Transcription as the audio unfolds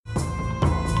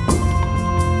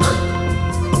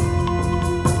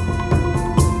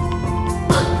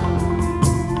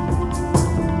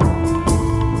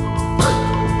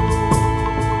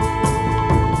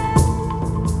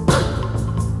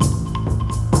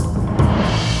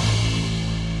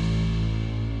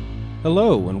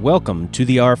Hello and welcome to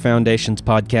the Our Foundations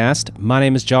podcast. My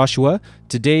name is Joshua.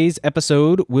 Today's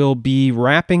episode will be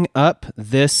wrapping up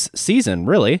this season,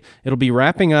 really. It'll be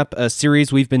wrapping up a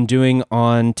series we've been doing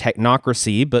on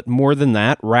technocracy, but more than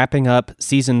that, wrapping up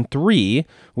season 3,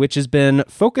 which has been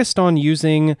focused on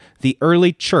using the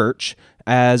early church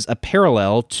as a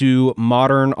parallel to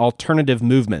modern alternative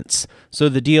movements. So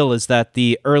the deal is that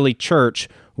the early church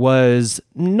was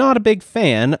not a big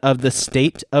fan of the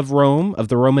state of Rome, of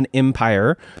the Roman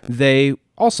Empire. They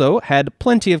also had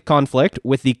plenty of conflict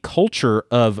with the culture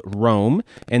of Rome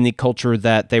and the culture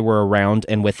that they were around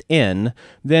and within.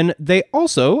 Then they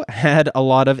also had a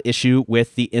lot of issue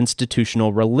with the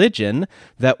institutional religion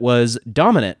that was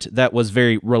dominant, that was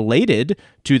very related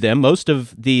to them. Most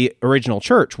of the original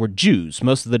church were Jews.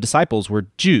 Most of the disciples were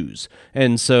Jews.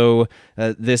 And so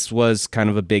this was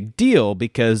kind of a big deal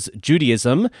because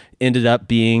Judaism ended up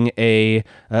being a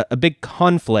big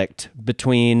conflict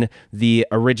between the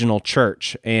original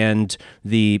church and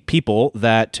the people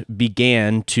that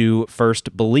began to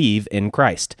first believe in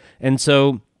Christ. And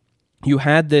so you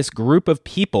had this group of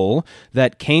people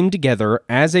that came together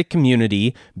as a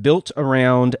community built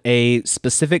around a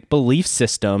specific belief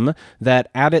system that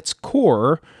at its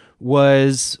core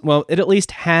was, well, it at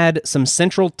least had some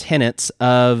central tenets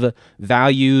of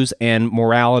values and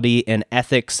morality and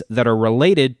ethics that are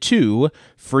related to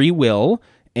free will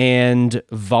and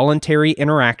voluntary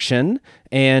interaction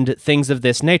and things of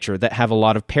this nature that have a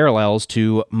lot of parallels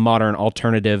to modern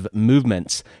alternative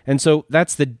movements. And so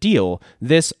that's the deal.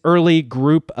 This early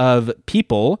group of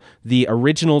people, the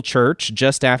original church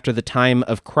just after the time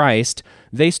of Christ,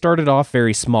 they started off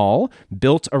very small,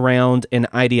 built around an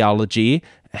ideology,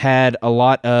 had a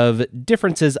lot of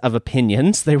differences of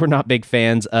opinions. They were not big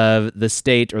fans of the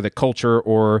state or the culture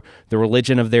or the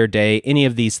religion of their day, any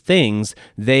of these things.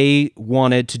 They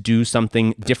wanted to do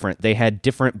something different. They had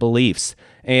different beliefs.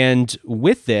 And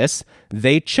with this,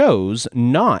 they chose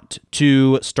not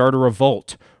to start a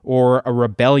revolt or a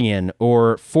rebellion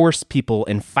or force people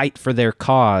and fight for their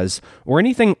cause or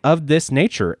anything of this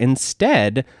nature.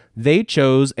 Instead, they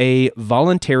chose a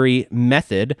voluntary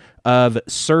method of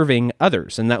serving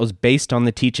others, and that was based on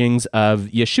the teachings of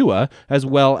Yeshua as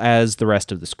well as the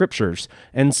rest of the scriptures.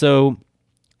 And so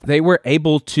they were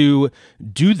able to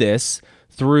do this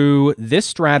through this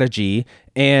strategy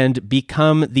and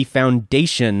become the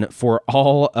foundation for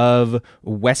all of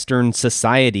Western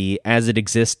society as it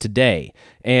exists today.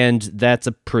 And that's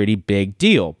a pretty big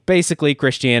deal. Basically,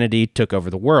 Christianity took over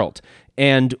the world.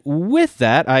 And with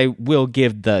that, I will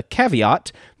give the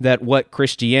caveat that what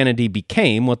Christianity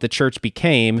became, what the church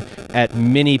became at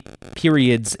many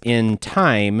periods in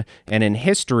time and in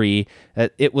history,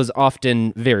 it was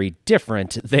often very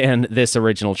different than this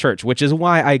original church, which is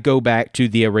why I go back to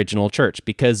the original church,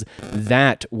 because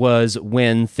that was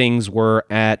when things were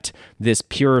at this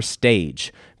pure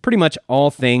stage. Pretty much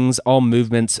all things, all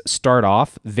movements start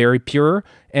off very pure,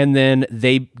 and then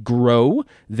they grow,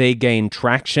 they gain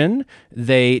traction,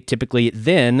 they typically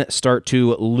then start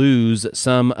to lose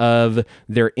some of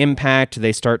their impact,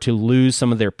 they start to lose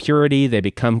some of their purity, they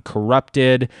become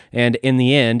corrupted, and in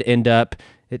the end end up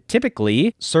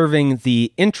typically serving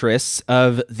the interests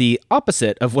of the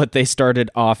opposite of what they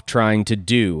started off trying to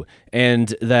do.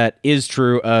 And that is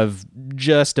true of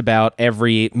just about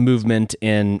every movement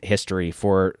in history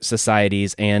for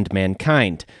societies and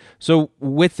mankind. So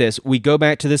with this, we go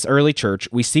back to this early church,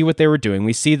 we see what they were doing,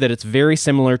 we see that it's very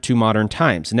similar to modern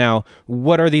times. Now,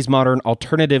 what are these modern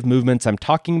alternative movements I'm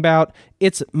talking about?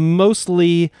 It's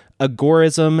mostly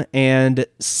agorism and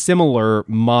similar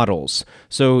models.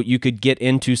 So you could get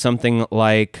into something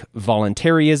like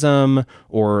voluntarism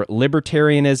or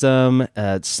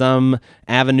libertarianism, some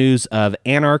avenues of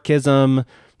anarchism,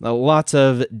 lots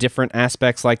of different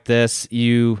aspects like this.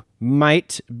 You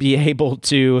might be able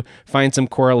to find some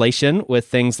correlation with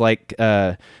things like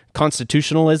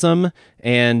constitutionalism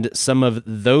and some of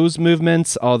those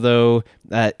movements, although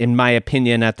in my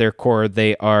opinion, at their core,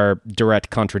 they are direct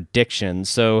contradictions.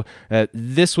 So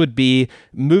this would be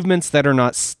movements that are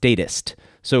not statist.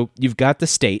 So you've got the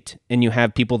state, and you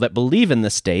have people that believe in the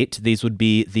state. These would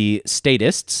be the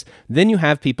statists. Then you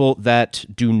have people that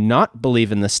do not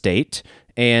believe in the state,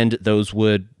 and those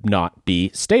would not be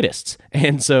statists.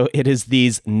 And so it is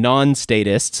these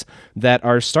non-statists that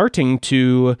are starting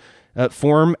to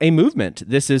form a movement.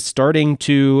 This is starting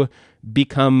to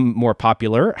become more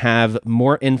popular, have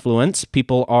more influence.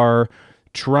 People are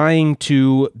trying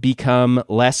to become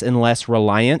less and less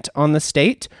reliant on the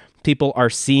state. People are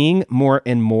seeing more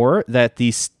and more that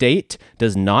the state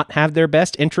does not have their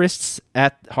best interests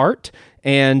at heart,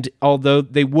 And although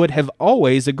they would have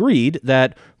always agreed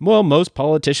that, well, most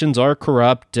politicians are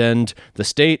corrupt and the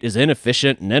state is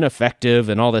inefficient and ineffective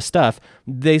and all this stuff,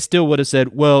 they still would have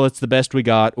said, well, it's the best we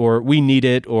got, or we need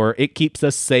it, or it keeps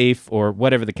us safe, or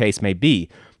whatever the case may be.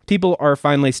 People are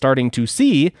finally starting to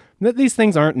see that these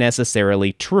things aren't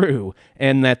necessarily true,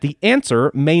 and that the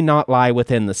answer may not lie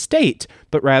within the state,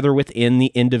 but rather within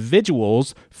the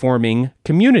individuals forming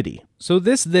community. So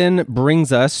this then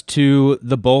brings us to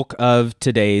the bulk of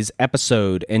today's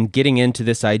episode and getting into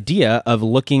this idea of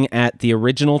looking at the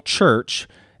original church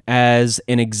as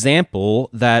an example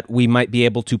that we might be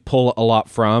able to pull a lot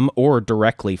from or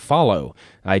directly follow.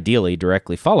 Ideally,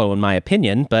 directly follow, in my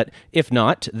opinion, but if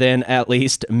not, then at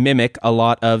least mimic a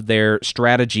lot of their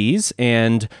strategies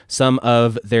and some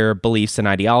of their beliefs and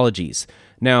ideologies.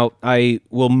 Now, I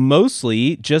will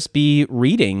mostly just be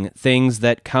reading things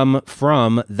that come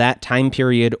from that time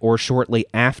period or shortly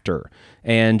after.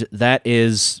 And that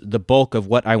is the bulk of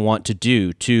what I want to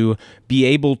do, to be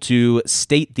able to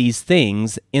state these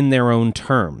things in their own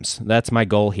terms. That's my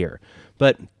goal here.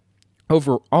 But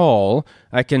overall,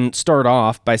 I can start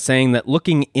off by saying that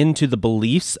looking into the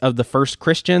beliefs of the first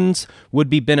Christians would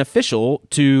be beneficial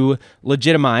to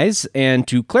legitimize and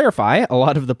to clarify a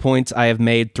lot of the points I have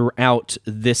made throughout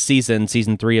this season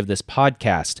 3 of this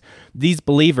podcast. These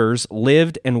believers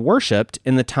lived and worshiped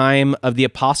in the time of the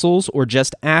apostles or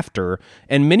just after,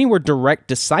 and many were direct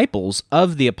disciples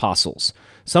of the apostles.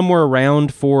 Some were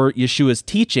around for Yeshua's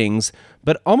teachings,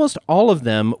 but almost all of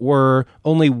them were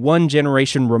only one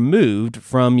generation removed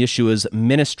from Yeshua's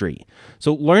ministry.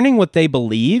 So learning what they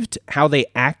believed, how they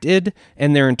acted,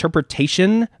 and their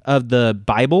interpretation of the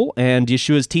Bible and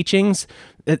Yeshua's teachings,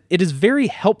 it is very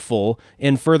helpful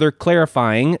in further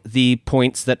clarifying the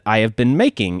points that I have been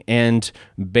making, and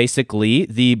basically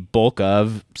the bulk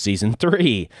of Season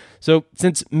 3. So,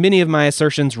 since many of my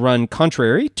assertions run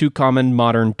contrary to common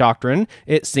modern doctrine,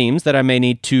 it seems that I may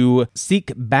need to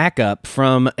seek backup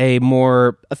from a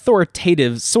more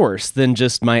authoritative source than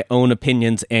just my own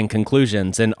opinions and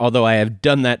conclusions. And although I have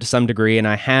done that to some degree, and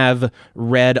I have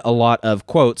read a lot of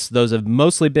quotes, those have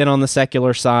mostly been on the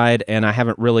secular side, and I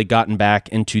haven't really gotten back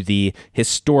into the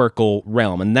historical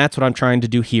realm. And that's what I'm trying to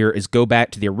do here, is go back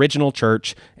to the original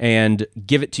church and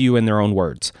give it to you in their own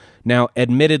words. Now,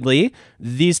 admittedly,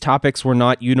 these topics were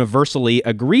not universally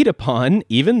agreed upon.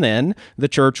 Even then, the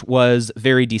church was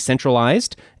very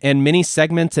decentralized, and many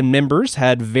segments and members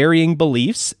had varying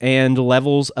beliefs and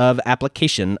levels of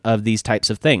application of these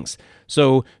types of things.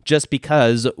 So just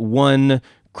because one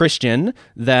Christian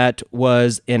that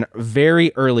was a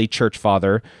very early church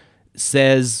father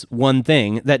says one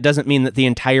thing, that doesn't mean that the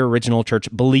entire original church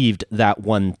believed that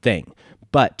one thing.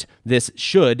 But this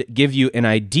should give you an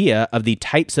idea of the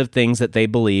types of things that they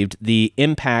believed, the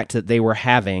impact that they were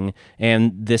having,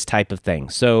 and this type of thing.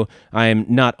 So I'm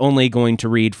not only going to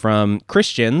read from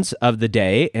Christians of the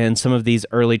day and some of these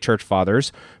early church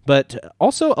fathers, but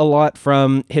also a lot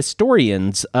from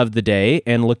historians of the day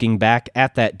and looking back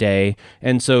at that day.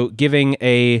 And so giving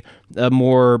a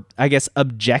more, I guess,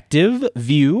 objective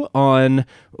view on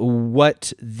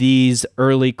what these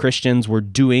early Christians were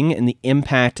doing and the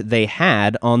impact they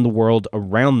had on the world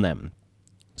around them.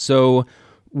 So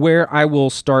where I will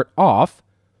start off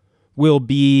will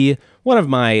be one of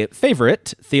my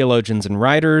favorite theologians and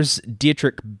writers,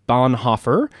 Dietrich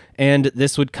Bonhoeffer, and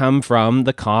this would come from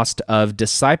The Cost of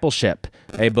Discipleship,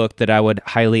 a book that I would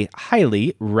highly,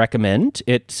 highly recommend.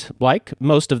 It, like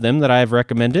most of them that I've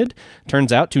recommended,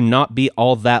 turns out to not be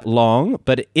all that long,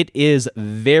 but it is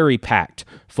very packed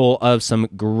full of some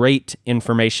great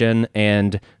information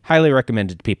and highly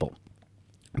recommended to people.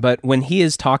 But when he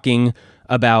is talking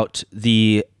about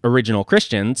the original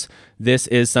Christians, this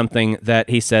is something that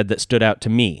he said that stood out to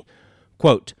me.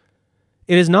 Quote,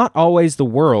 "It is not always the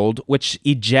world which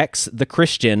ejects the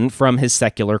Christian from his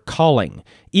secular calling.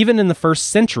 Even in the first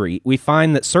century, we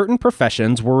find that certain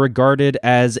professions were regarded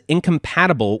as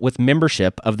incompatible with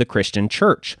membership of the Christian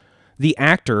church. The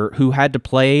actor who had to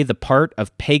play the part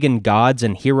of pagan gods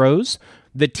and heroes,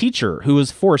 the teacher who was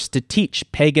forced to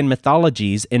teach pagan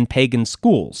mythologies in pagan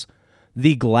schools,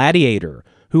 the gladiator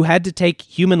who had to take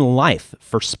human life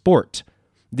for sport,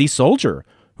 the soldier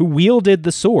who wielded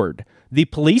the sword, the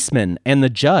policeman and the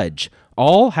judge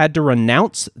all had to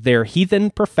renounce their heathen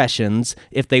professions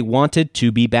if they wanted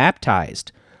to be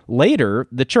baptized. Later,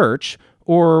 the church,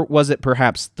 or was it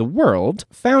perhaps the world,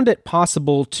 found it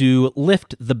possible to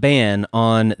lift the ban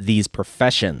on these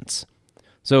professions."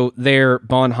 So there,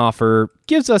 Bonhoeffer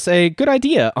gives us a good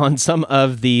idea on some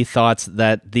of the thoughts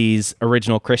that these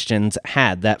original Christians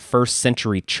had, that first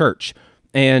century church.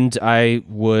 And I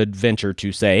would venture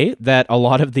to say that a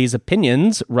lot of these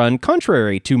opinions run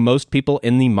contrary to most people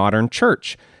in the modern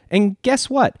church. And guess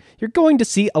what? You're going to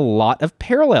see a lot of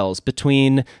parallels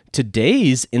between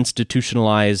today's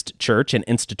institutionalized church and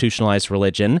institutionalized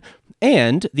religion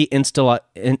and the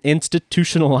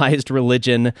institutionalized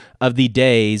religion of the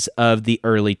days of the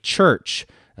early church.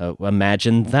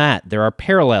 Imagine that. There are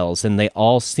parallels, and they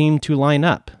all seem to line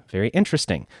up. Very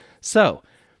interesting. So,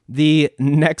 the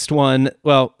next one,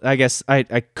 well, I guess I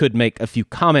could make a few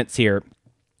comments here.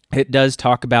 It does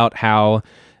talk about how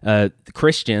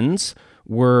Christians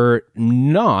were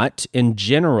not, in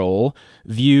general,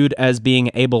 viewed as being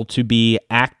able to be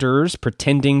actors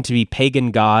pretending to be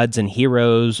pagan gods and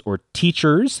heroes, or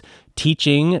teachers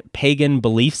teaching pagan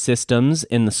belief systems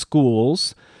in the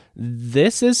schools.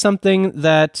 This is something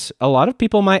that a lot of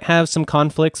people might have some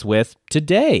conflicts with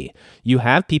today. You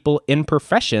have people in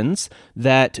professions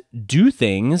that do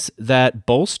things that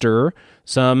bolster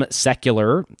some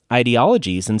secular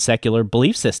ideologies and secular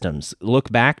belief systems. Look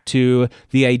back to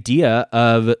the idea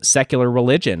of secular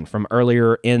religion from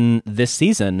earlier in this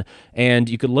season, and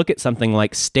you could look at something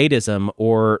like statism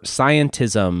or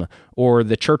scientism or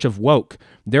the Church of Woke.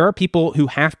 There are people who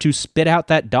have to spit out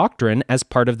that doctrine as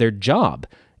part of their job,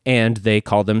 and they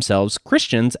call themselves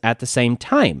Christians at the same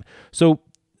time. So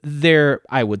there,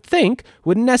 I would think,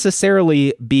 would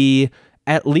necessarily be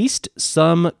at least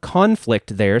some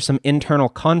conflict there, some internal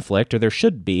conflict, or there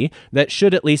should be, that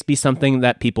should at least be something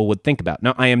that people would think about.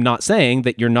 Now, I am not saying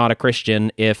that you're not a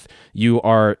Christian if you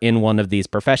are in one of these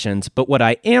professions, but what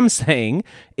I am saying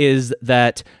is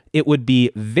that it would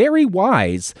be very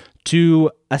wise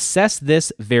to assess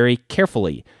this very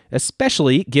carefully,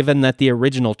 especially given that the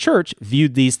original church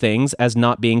viewed these things as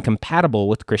not being compatible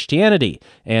with Christianity,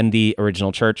 and the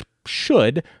original church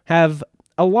should have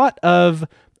a lot of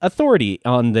authority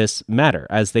on this matter,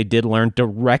 as they did learn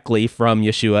directly from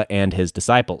Yeshua and his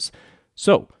disciples.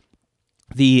 So,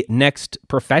 the next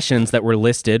professions that were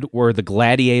listed were the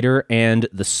gladiator and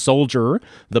the soldier,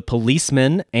 the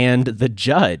policeman, and the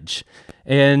judge.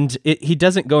 And he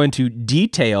doesn't go into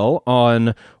detail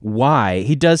on why.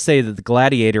 He does say that the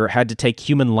gladiator had to take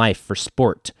human life for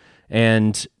sport,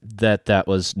 and that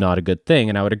was not a good thing.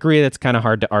 And I would agree that's kind of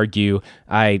hard to argue.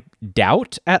 I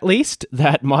doubt, at least,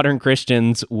 that modern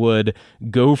Christians would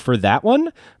go for that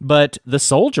one. But the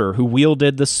soldier who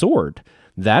wielded the sword,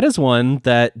 that is one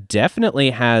that definitely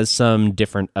has some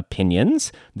different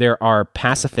opinions. There are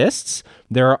pacifists.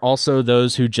 There are also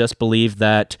those who just believe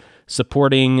that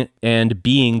supporting and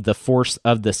being the force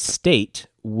of the state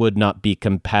would not be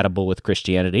compatible with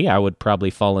Christianity. I would probably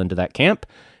fall into that camp.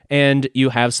 And you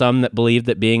have some that believe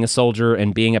that being a soldier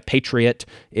and being a patriot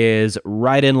is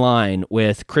right in line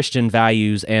with Christian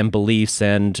values and beliefs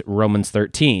and Romans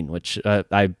 13, which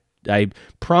I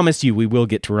promise you we will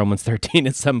get to Romans 13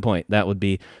 at some point. That would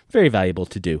be very valuable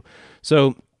to do.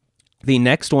 So the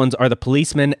next ones are the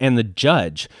policeman and the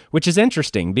judge, which is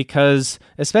interesting because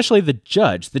especially the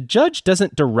judge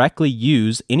doesn't directly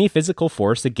use any physical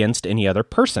force against any other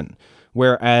person,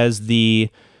 whereas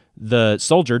the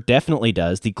soldier definitely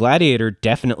does. The gladiator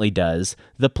definitely does.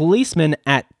 The policeman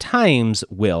at times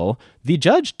will. The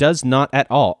judge does not at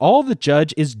all. All the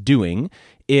judge is doing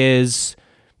is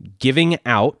giving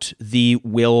out the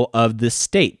will of the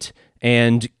state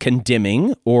and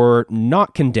condemning or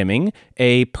not condemning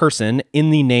a person in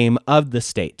the name of the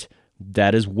state.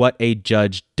 That is what a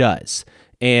judge does.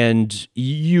 And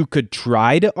you could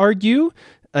try to argue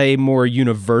a more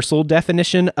universal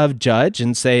definition of judge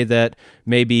and say that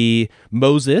maybe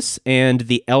Moses and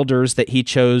the elders that he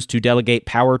chose to delegate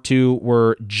power to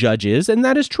were judges, and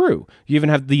that is true. You even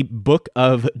have the Book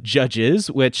of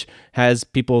Judges, which has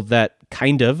people that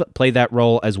kind of play that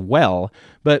role as well,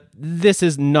 but this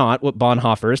is not what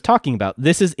Bonhoeffer is talking about.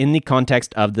 This is in the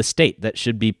context of the state. That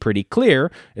should be pretty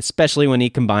clear, especially when he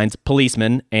combines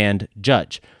policeman and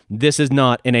judge. This is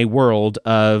not in a world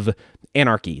of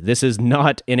anarchy. This is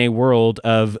not in a world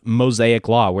of Mosaic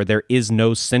law where there is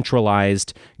no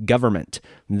centralized government.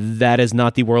 That is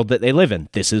not the world that they live in.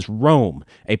 This is Rome.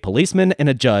 A policeman and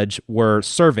a judge were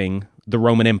serving the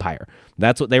Roman Empire.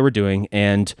 That's what they were doing,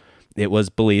 and it was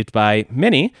believed by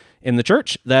many in the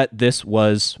church that this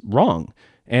was wrong.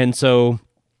 And so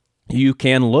you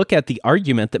can look at the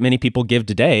argument that many people give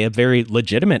today, a very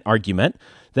legitimate argument,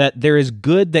 that there is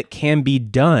good that can be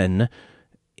done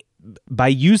by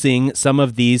using some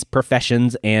of these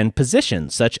professions and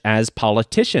positions, such as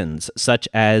politicians, such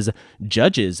as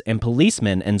judges and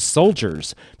policemen and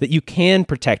soldiers, that you can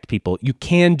protect people, you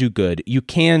can do good, you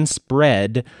can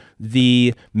spread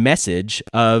the message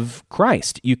of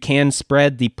Christ, you can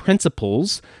spread the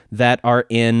principles that are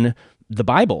in the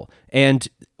Bible. And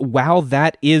while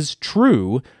that is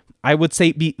true, I would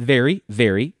say be very,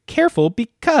 very careful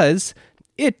because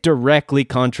it directly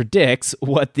contradicts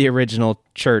what the original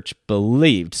church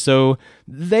believed. So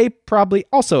they probably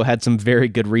also had some very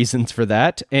good reasons for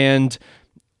that. And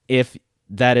if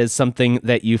that is something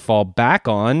that you fall back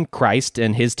on, Christ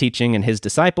and his teaching and his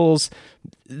disciples,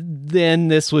 then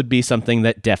this would be something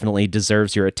that definitely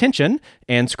deserves your attention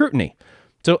and scrutiny.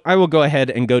 So I will go ahead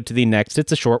and go to the next.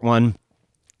 It's a short one.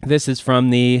 This is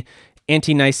from the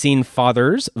Ante-Nicene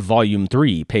Fathers, Volume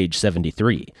 3, page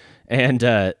 73. And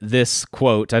this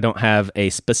quote, I don't have a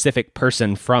specific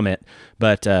person from it,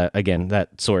 but again,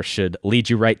 that source should lead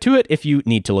you right to it if you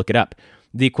need to look it up.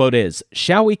 The quote is,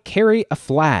 "Shall we carry a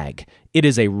flag? It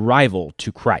is a rival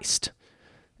to Christ."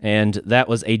 And that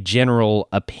was a general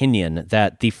opinion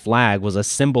that the flag was a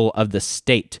symbol of the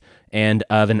state and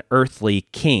of an earthly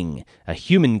king, a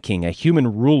human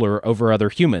ruler over other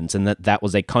humans, and that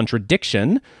was a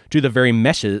contradiction to the very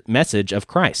message of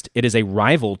Christ. It is a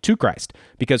rival to Christ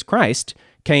because Christ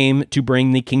came to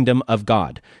bring the kingdom of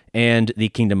God, and the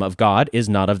kingdom of God is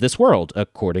not of this world,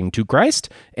 according to Christ.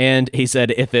 And he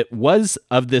said if it was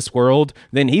of this world,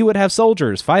 then he would have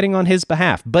soldiers fighting on his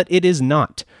behalf, but it is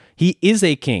not. He is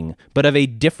a king, but of a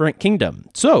different kingdom.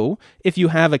 So if you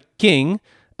have a king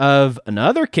of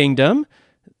another kingdom,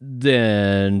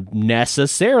 then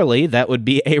necessarily that would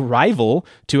be a rival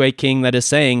to a king that is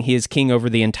saying he is king over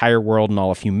the entire world and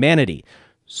all of humanity.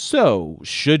 So,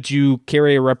 should you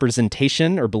carry a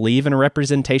representation or believe in a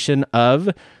representation of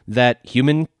that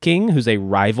human king who's a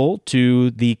rival to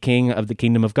the king of the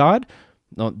kingdom of God?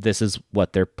 Well, this is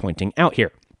what they're pointing out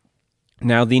here.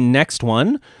 Now, the next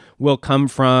one will come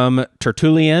from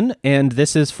Tertullian, and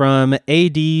this is from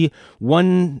AD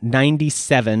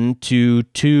 197 to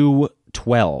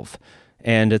 212.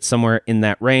 And it's somewhere in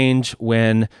that range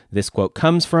when this quote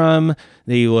comes from.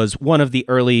 He was one of the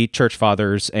early church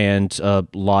fathers, and a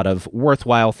lot of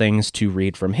worthwhile things to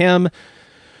read from him.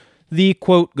 The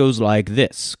quote goes like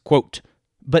this, quote,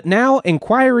 "But now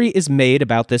inquiry is made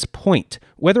about this point,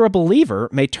 whether a believer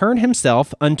may turn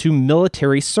himself unto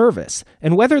military service,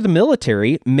 and whether the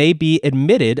military may be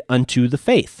admitted unto the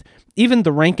faith, even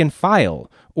the rank and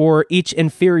file, or each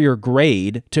inferior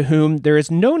grade to whom there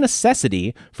is no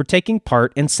necessity for taking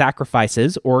part in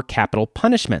sacrifices or capital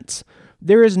punishments.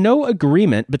 There is no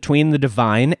agreement between the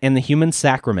divine and the human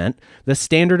sacrament, the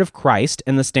standard of Christ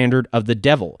and the standard of the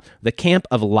devil, the camp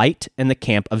of light and the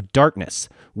camp of darkness.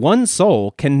 One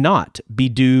soul cannot be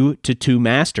due to two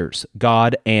masters,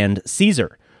 God and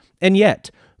Caesar. And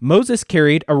yet, Moses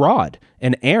carried a rod,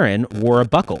 and Aaron wore a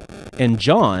buckle, and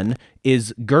John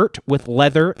is girt with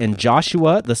leather, and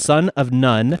Joshua, the son of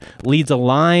Nun, leads a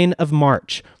line of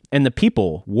march, and the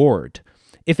people warred.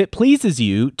 If it pleases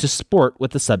you to sport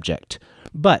with the subject.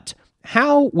 But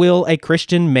how will a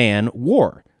Christian man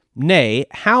war? Nay,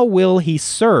 how will he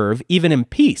serve even in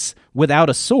peace without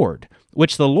a sword,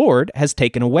 which the Lord has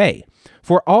taken away?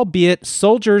 For albeit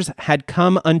soldiers had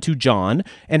come unto John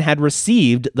and had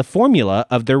received the formula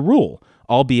of their rule,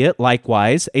 albeit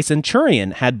likewise a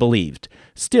centurion had believed,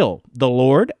 still the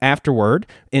Lord afterward,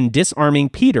 in disarming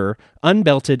Peter,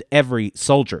 unbelted every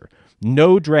soldier.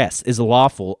 No dress is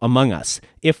lawful among us,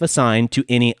 if assigned to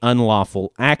any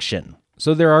unlawful action."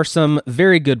 So there are some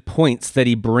very good points that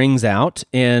he brings out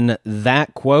in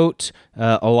that quote.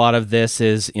 A lot of this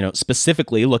is,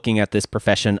 specifically looking at this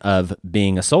profession of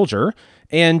being a soldier.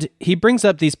 And he brings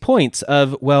up these points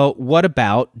of, well, what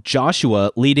about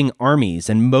Joshua leading armies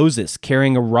and Moses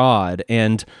carrying a rod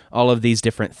and all of these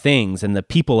different things and the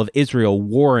people of Israel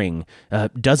warring?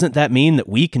 Doesn't that mean that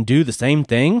we can do the same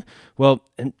thing? Well,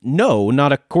 no,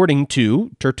 not according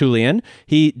to Tertullian.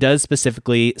 He does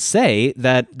specifically say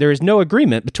that there is no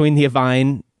agreement between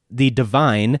the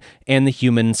divine and the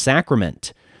human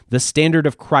sacrament. The standard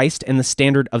of Christ and the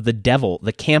standard of the devil,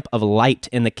 the camp of light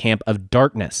and the camp of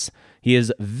darkness. He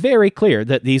is very clear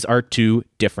that these are two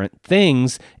different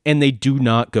things, and they do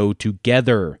not go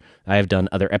together. I have done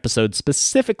other episodes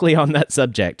specifically on that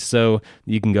subject, so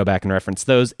you can go back and reference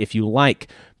those if you like.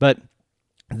 But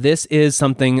this is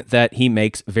something that he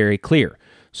makes very clear.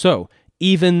 So,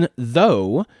 even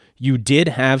though you did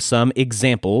have some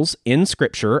examples in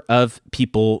Scripture of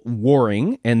people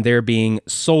warring and there being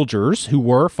soldiers who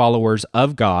were followers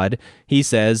of God, he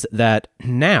says that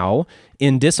now,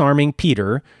 in disarming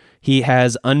Peter, he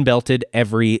has unbelted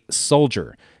every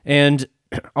soldier. And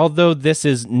although this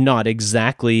is not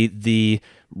exactly the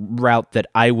route that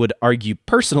I would argue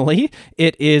personally,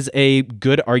 it is a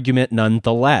good argument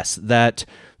nonetheless that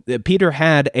Peter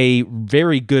had a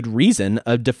very good reason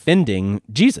of defending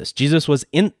Jesus. Jesus was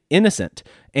innocent,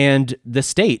 and the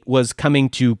state was coming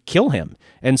to kill him.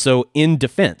 And so in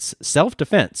defense,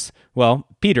 self-defense, well,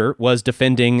 Peter was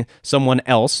defending someone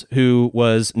else who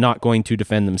was not going to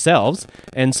defend themselves.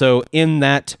 And so in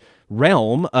that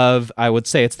realm of, I would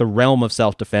say it's the realm of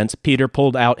self-defense, Peter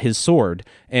pulled out his sword,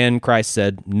 and Christ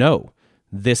said, no,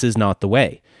 this is not the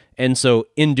way. And so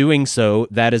in doing so,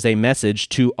 that is a message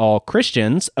to all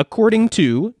Christians, according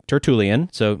to Tertullian.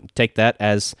 So take that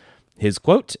as his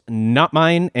quote, not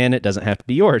mine, and it doesn't have to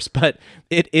be yours, but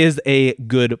it is a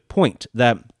good point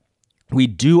that we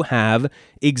do have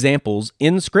examples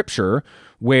in Scripture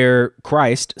where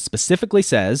Christ specifically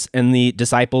says, and the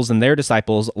disciples and their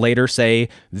disciples later say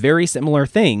very similar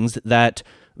things, that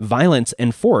violence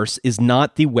and force is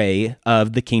not the way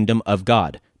of the kingdom of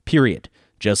God, period.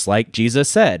 Just like Jesus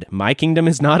said, my kingdom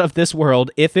is not of this world.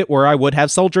 If it were, I would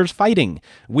have soldiers fighting.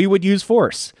 We would use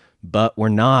force, but we're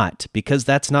not, because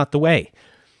that's not the way.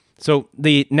 So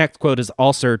the next quote is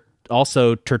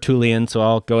also Tertullian, so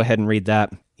I'll go ahead and read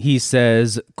that. He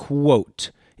says,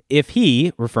 quote, if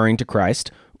he, referring to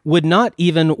Christ, would not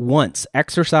even once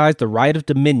exercise the right of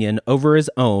dominion over his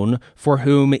own, for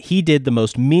whom he did the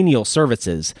most menial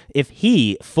services, if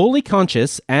he, fully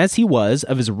conscious as he was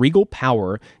of his regal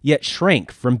power, yet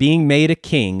shrank from being made a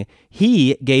king,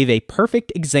 he gave a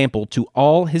perfect example to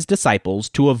all his disciples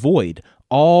to avoid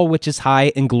all which is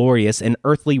high and glorious in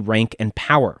earthly rank and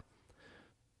power.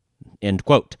 End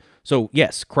quote. So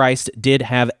yes, Christ did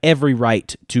have every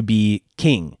right to be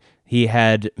king. He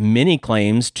had many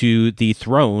claims to the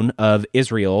throne of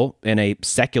Israel in a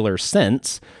secular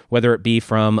sense, whether it be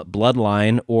from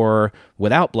bloodline or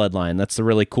without bloodline. That's the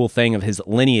really cool thing of his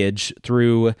lineage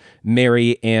through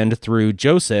Mary and through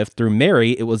Joseph. Through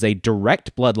Mary, it was a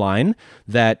direct bloodline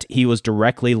that he was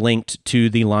directly linked to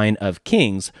the line of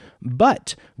kings.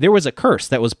 But there was a curse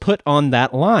that was put on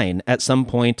that line at some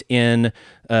point in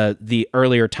the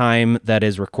earlier time that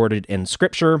is recorded in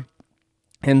Scripture.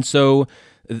 And so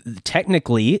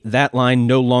technically, that line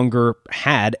no longer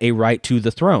had a right to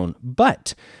the throne.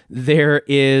 But there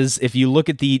is, if you look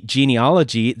at the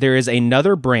genealogy, there is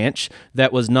another branch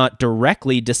that was not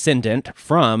directly descendant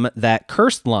from that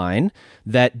cursed line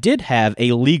that did have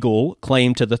a legal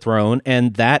claim to the throne,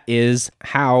 and that is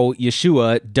how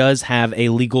Yeshua does have a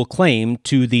legal claim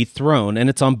to the throne, and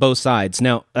it's on both sides.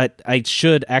 Now, I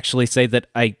should actually say that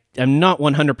I'm not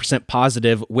 100%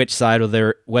 positive which side,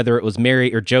 whether it was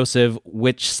Mary or Joseph,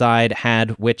 which side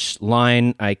had which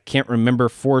line. I can't remember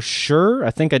for sure.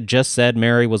 I think I just said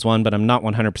Mary was one, but I'm not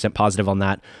 100% positive on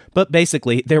that. But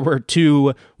basically, there were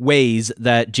two ways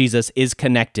that Jesus is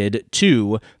connected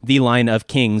to the line of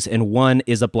kings, and one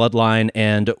is a bloodline,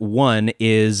 and one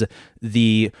is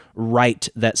the right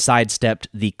that sidestepped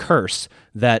the curse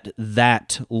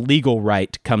that legal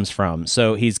right comes from.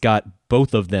 So he's got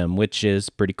both of them, which is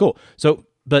pretty cool. So,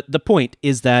 but the point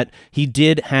is that he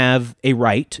did have a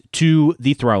right to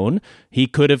the throne. He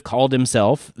could have called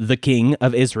himself the king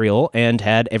of Israel and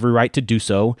had every right to do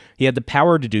so. He had the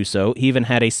power to do so. He even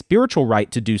had a spiritual right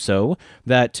to do so,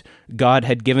 that God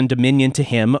had given dominion to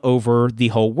him over the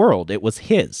whole world. It was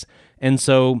his. And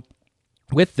so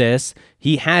with this,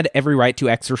 he had every right to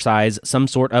exercise some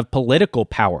sort of political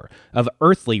power, of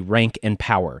earthly rank and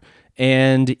power.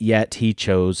 And yet he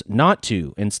chose not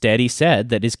to. Instead, he said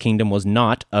that his kingdom was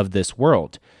not of this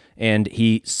world, and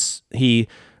he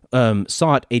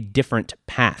sought a different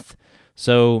path.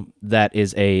 So that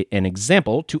is an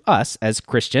example to us as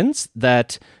Christians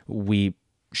that we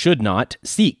should not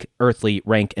seek earthly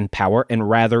rank and power, and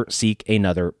rather seek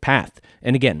another path.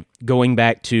 And again, going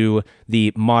back to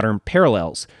the modern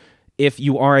parallels, if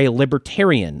you are a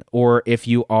libertarian, or if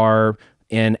you are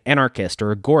an anarchist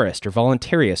or agorist or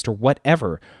voluntarist or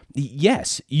whatever,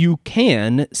 yes, you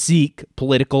can seek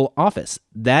political office.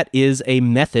 That is a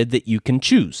method that you can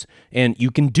choose, and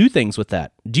you can do things with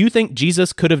that. Do you think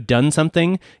Jesus could have done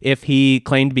something if he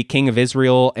claimed to be king of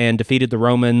Israel and defeated the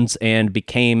Romans and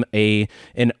became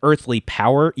an earthly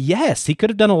power? Yes, he could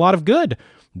have done a lot of good,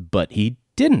 but he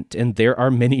didn't, and there are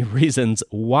many reasons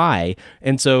why.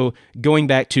 And so going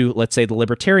back to, let's say, the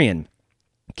libertarian,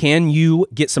 can you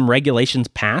get some regulations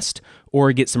passed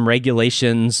or get some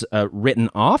regulations written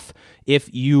off if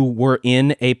you were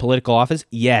in a political office?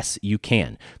 Yes, you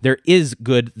can. There is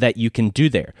good that you can do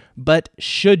there. But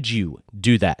should you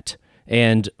do that?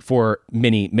 And for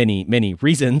many, many, many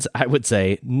reasons, I would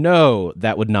say, no,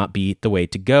 that would not be the way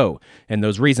to go. And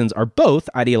those reasons are both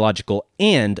ideological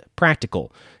and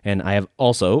practical. And I have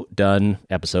also done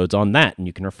episodes on that, and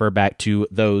you can refer back to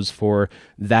those for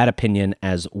that opinion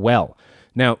as well.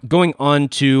 Now, going on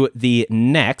to the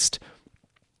next,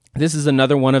 This is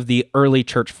another one of the early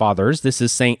church fathers. This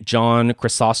is St. John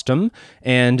Chrysostom,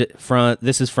 and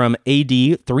this is from AD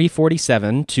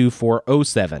 347 to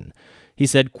 407. He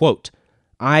said, quote,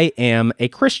 "I am a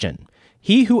Christian.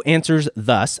 He who answers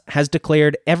thus has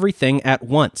declared everything at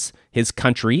once, his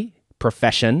country,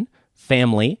 profession,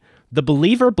 family. The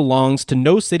believer belongs to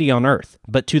no city on earth,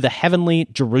 but to the heavenly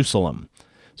Jerusalem."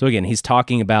 So again, he's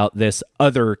talking about this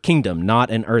other kingdom, not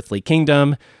an earthly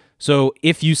kingdom. So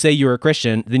if you say you're a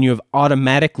Christian, then you have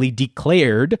automatically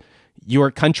declared your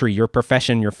country, your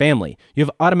profession, your family. You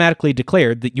have automatically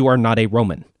declared that you are not a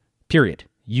Roman, period.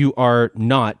 You are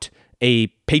not a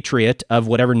patriot of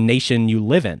whatever nation you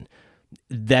live in.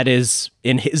 That is,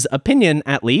 in his opinion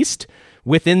at least,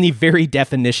 within the very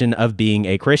definition of being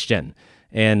a Christian.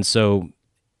 And so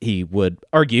he would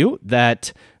argue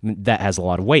that that has a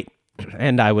lot of weight,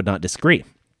 and I would not disagree.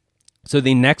 So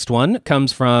the next one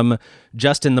comes from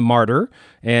Justin the Martyr,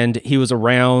 and he was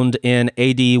around in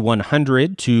AD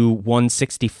 100 to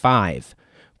 165.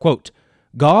 Quote,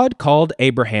 "God called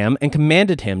Abraham and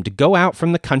commanded him to go out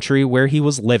from the country where he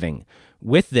was living.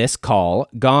 With this call,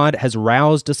 God has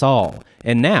roused us all,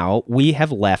 and now we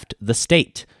have left the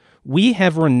state. We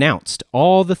have renounced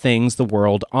all the things the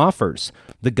world offers.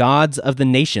 The gods of the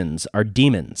nations are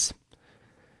demons."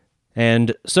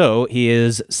 And so he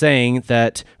is saying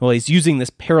that, well, he's using this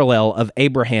parallel of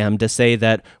Abraham to say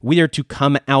that we are to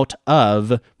come out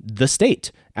of the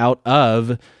state, out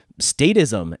of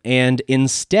statism, and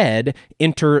instead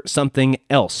enter something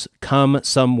else, come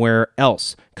somewhere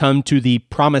else, come to the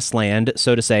promised land,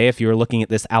 so to say. If you're looking at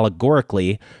this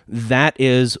allegorically, that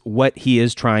is what he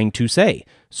is trying to say.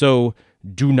 So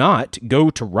do not go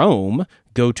to Rome,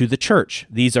 go to the church.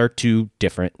 These are two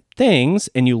different things,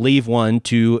 and you leave one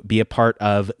to be a part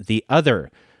of the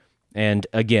other. And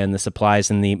again, this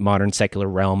applies in the modern secular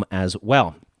realm as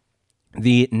well.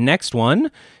 The next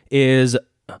one is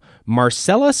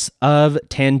Marcellus of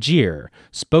Tangier,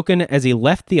 spoken as he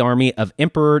left the army of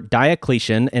Emperor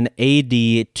Diocletian in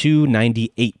AD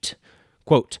 298.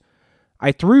 Quote,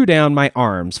 "I threw down my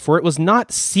arms, for it was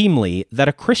not seemly that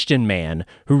a Christian man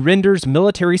who renders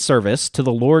military service to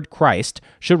the Lord Christ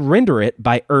should render it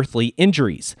by earthly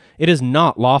injuries. It is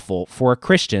not lawful for a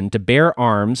Christian to bear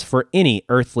arms for any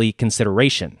earthly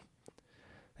consideration."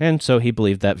 And so he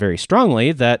believed that very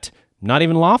strongly, that not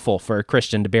even lawful for a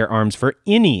Christian to bear arms for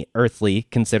any earthly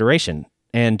consideration.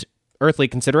 And earthly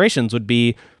considerations would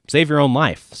be save your own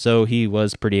life. So he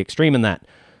was pretty extreme in that.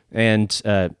 And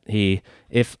he,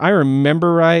 if I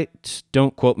remember right,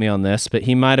 don't quote me on this, but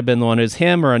he might have been the one, it was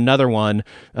him or another one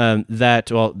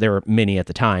that, well, there were many at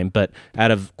the time, but out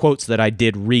of quotes that I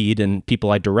did read and people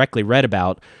I directly read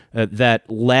about, that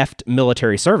left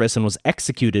military service and was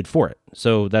executed for it.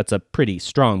 So that's a pretty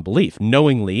strong belief,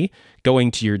 knowingly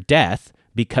going to your death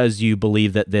because you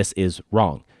believe that this is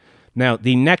wrong. Now,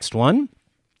 the next one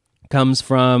comes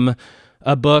from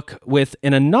a book with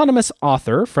an anonymous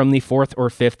author from the 4th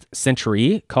or 5th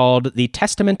century called The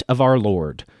Testament of Our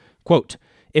Lord. Quote,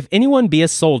 "If anyone be a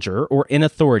soldier or in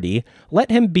authority, let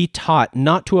him be taught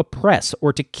not to oppress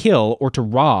or to kill or to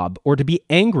rob or to be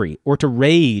angry or to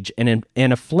rage and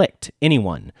afflict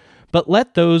anyone. But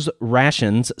let those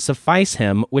rations suffice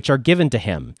him which are given to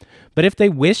him. But if they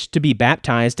wish to be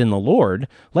baptized in the Lord,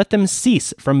 let them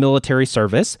cease from military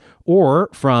service or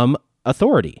from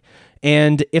authority.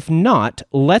 And if not,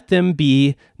 let them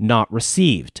be not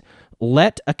received.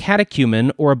 Let a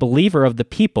catechumen or a believer of the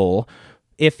people,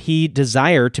 if he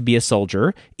desire to be a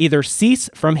soldier, either cease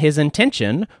from his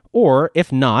intention, or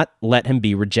if not, let him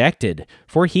be rejected.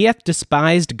 For he hath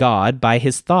despised God by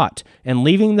his thought, and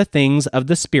leaving the things of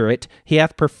the Spirit, he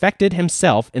hath perfected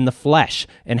himself in the flesh,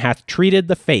 and hath treated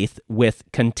the faith with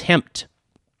contempt."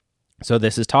 So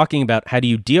this is talking about how do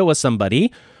you deal with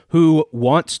somebody who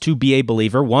wants to be a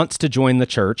believer, wants to join the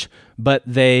church, but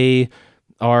they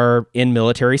are in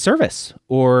military service,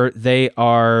 or they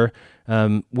are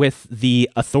with the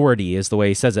authority, is the way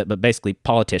he says it, but basically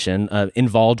politician,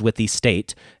 involved with the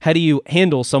state. How do you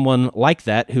handle someone like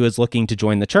that who is looking to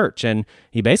join the church? And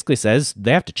he basically says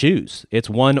they have to choose. It's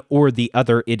one or the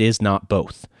other. It is not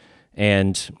both.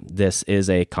 And this is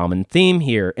a common theme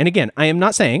here. And again, I am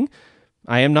not saying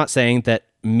that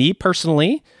me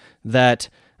personally, that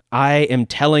I am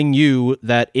telling you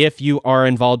that if you are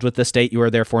involved with the state, you are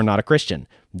therefore not a Christian.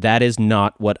 That is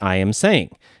not what I am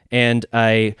saying. And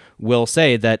I will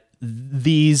say that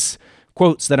these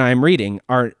quotes that I'm reading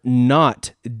are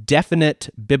not definite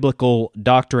biblical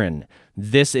doctrine.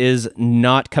 This is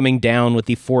not coming down with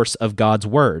the force of God's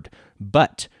word,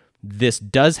 but this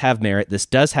does have merit, this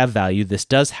does have value, this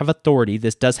does have authority,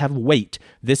 this does have weight.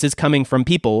 This is coming from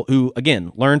people who,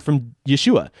 again, learned from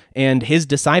Yeshua and his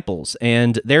disciples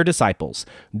and their disciples.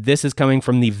 This is coming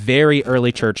from the very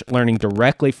early church, learning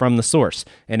directly from the source.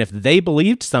 And if they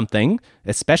believed something,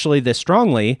 especially this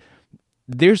strongly,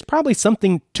 there's probably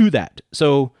something to that.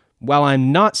 So while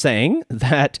I'm not saying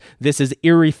that this is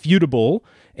irrefutable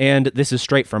and this is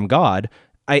straight from God,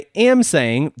 I am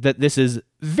saying that this is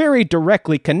very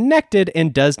directly connected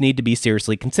and does need to be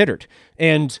seriously considered.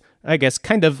 And I guess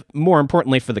kind of more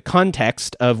importantly for the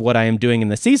context of what I am doing in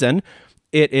the season,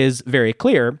 it is very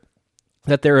clear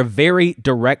that there are very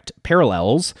direct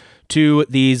parallels to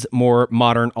these more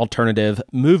modern alternative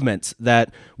movements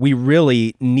that we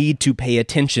really need to pay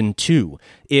attention to.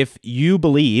 If you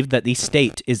believe that the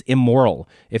state is immoral,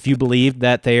 if you believe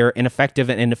that they are ineffective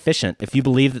and inefficient, if you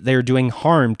believe that they are doing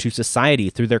harm to society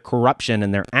through their corruption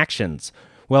and their actions,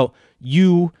 well,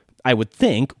 you, I would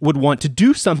think, would want to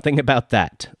do something about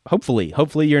that. Hopefully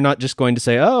you're not just going to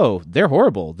say, oh, they're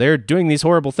horrible, they're doing these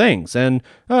horrible things, and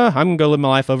I'm going to go live my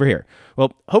life over here.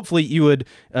 Well, hopefully you would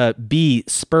be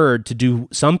spurred to do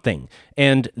something.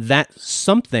 And that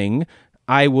something,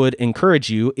 I would encourage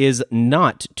you, is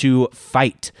not to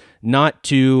fight, not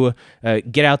to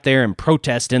get out there and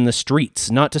protest in the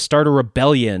streets, not to start a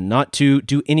rebellion, not to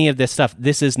do any of this stuff.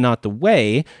 This is not the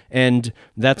way, and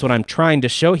that's what I'm trying to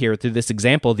show here through this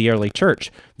example of the early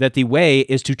church, that the way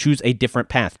is to choose a different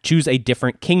path, choose a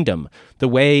different kingdom. The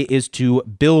way is to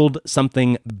build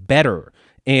something better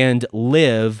and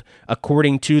live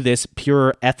according to this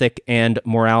pure ethic and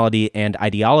morality and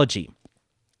ideology.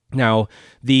 Now,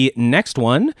 the next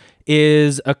one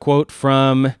is a quote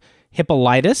from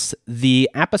Hippolytus. The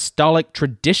Apostolic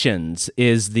Traditions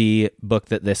is the book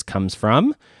that this comes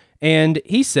from. And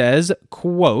he says,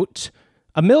 quote,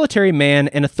 "A military man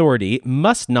in authority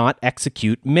must not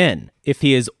execute men. If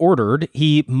he is ordered,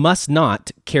 he must not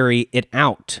carry it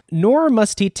out, nor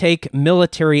must he take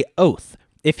military oath.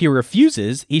 If he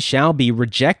refuses, he shall be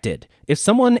rejected. If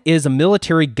someone is a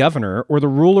military governor or the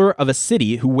ruler of a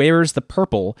city who wears the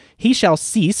purple, he shall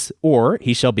cease or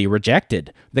he shall be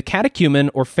rejected. The catechumen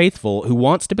or faithful who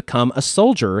wants to become a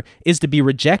soldier is to be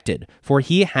rejected, for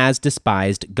he has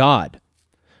despised God."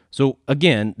 So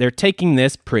again, they're taking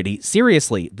this pretty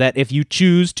seriously, that if you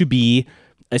choose to be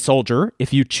a soldier,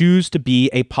 if you choose to be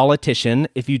a politician,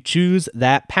 if you choose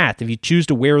that path, if you choose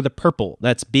to wear the purple,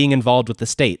 that's being involved with the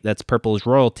state, that's purple is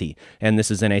royalty, and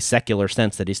this is in a secular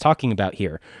sense that he's talking about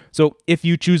here. So if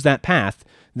you choose that path,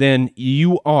 then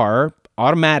you are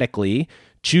automatically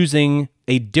choosing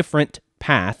a different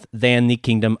path than the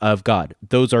kingdom of God.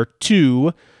 Those are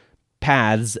two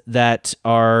paths that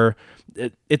are,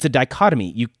 it's a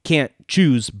dichotomy. You can't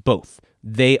choose both.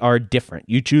 They are different.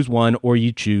 You choose one or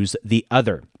you choose the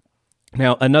other.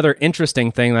 Now, another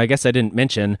interesting thing that I guess I didn't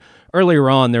mention, earlier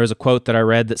on there was a quote that I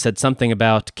read that said something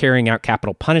about carrying out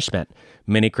capital punishment.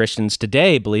 Many Christians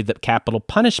today believe that capital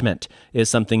punishment is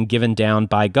something given down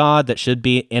by God that should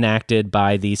be enacted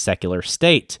by the secular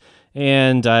state.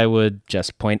 And I would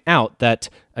just point out that,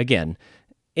 again,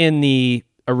 in the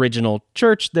original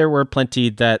church, there were plenty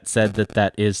that said that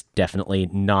that is definitely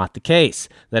not the case,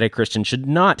 that a Christian should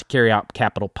not carry out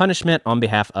capital punishment on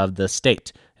behalf of the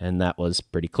state, and that was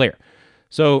pretty clear.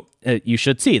 So you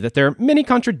should see that there are many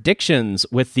contradictions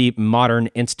with the modern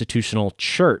institutional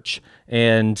church,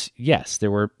 and yes,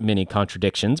 there were many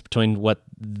contradictions between what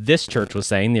this church was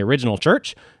saying, the original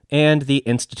church, and the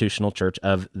institutional church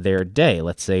of their day,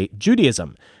 let's say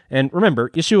Judaism. And remember,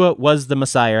 Yeshua was the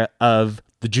Messiah of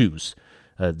the Jews.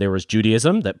 There was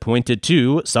Judaism that pointed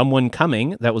to someone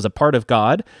coming that was a part of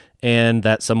God, and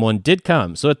that someone did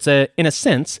come. So it's, in a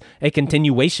sense, a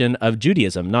continuation of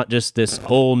Judaism, not just this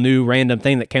whole new random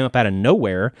thing that came up out of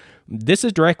nowhere. This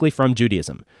is directly from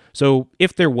Judaism. So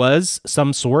if there was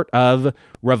some sort of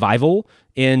revival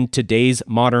in today's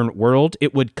modern world,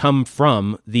 it would come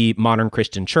from the modern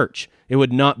Christian church. It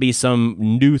would not be some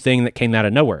new thing that came out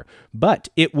of nowhere, but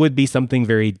it would be something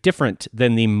very different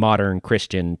than the modern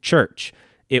Christian church.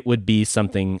 It would be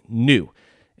something new.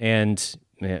 And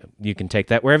you can take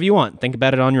that wherever you want. Think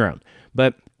about it on your own.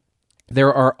 But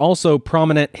there are also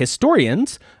prominent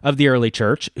historians of the early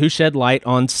church who shed light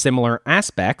on similar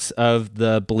aspects of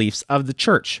the beliefs of the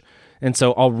church. And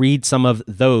so I'll read some of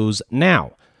those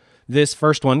now. This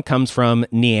first one comes from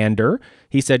Neander.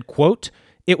 He said, quote,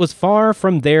 "It was far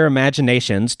from their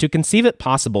imaginations to conceive it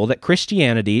possible that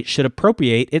Christianity should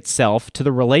appropriate itself to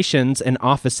the relations and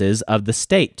offices of the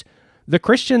state. The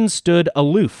Christians stood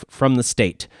aloof from the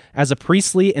state as a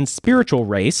priestly and spiritual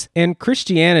race, and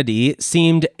Christianity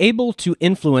seemed able to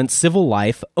influence civil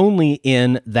life only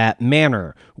in that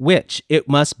manner, which, it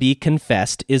must be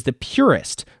confessed, is the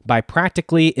purest, by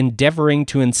practically endeavoring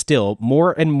to instill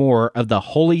more and more of the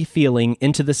holy feeling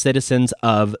into the citizens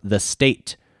of the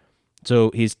state.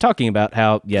 So he's talking about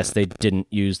how, yes, they didn't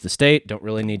use the state, don't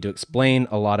really need to explain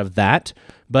a lot of that,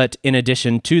 but in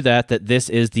addition to that this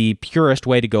is the purest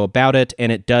way to go about it,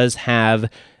 and it does have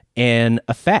an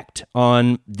effect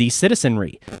on the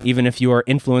citizenry, even if you are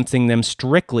influencing them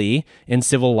strictly in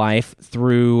civil life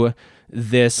through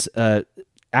this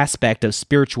aspect of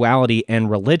spirituality and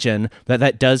religion,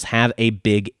 that does have a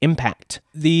big impact.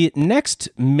 The next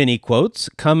mini quotes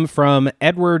come from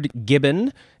Edward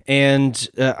Gibbon, and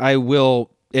I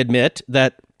will admit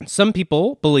that some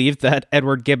people believe that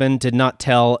Edward Gibbon did not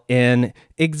tell an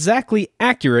exactly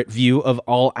accurate view of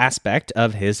all aspect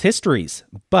of his histories.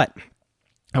 But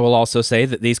I will also say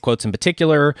that these quotes in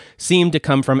particular seem to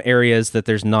come from areas that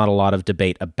there's not a lot of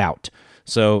debate about.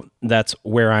 So that's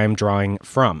where I'm drawing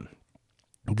from.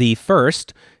 The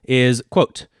first is,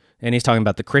 quote, and he's talking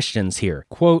about the Christians here,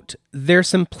 quote, "Their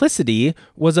simplicity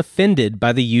was offended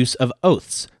by the use of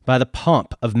oaths, by the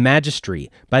pomp of magistry,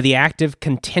 by the active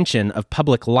contention of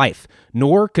public life,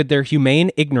 nor could their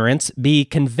humane ignorance be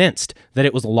convinced that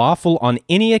it was lawful on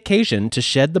any occasion to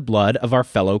shed the blood of our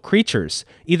fellow creatures,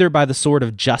 either by the sword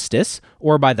of justice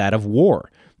or by that of war,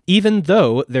 even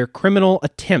though their criminal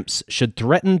attempts should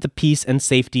threaten the peace and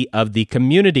safety of the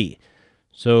community."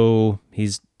 So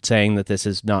he's saying that this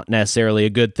is not necessarily a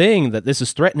good thing, that this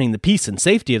is threatening the peace and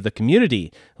safety of the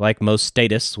community, like most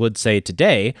statists would say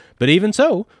today. But even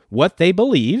so, what they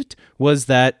believed was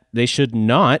that they should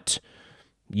not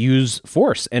use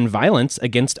force and violence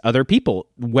against other people,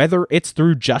 whether it's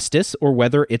through justice or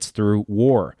whether it's through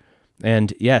war.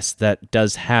 And yes, that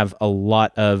does have a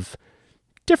lot of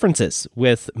differences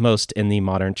with most in the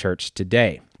modern church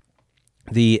today.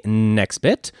 The next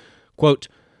bit, quote,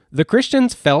 "The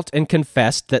Christians felt and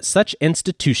confessed that such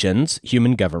institutions,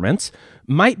 human governments,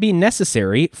 might be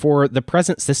necessary for the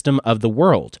present system of the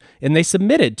world, and they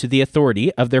submitted to the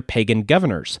authority of their pagan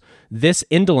governors. This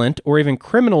indolent or even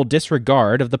criminal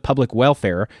disregard of the public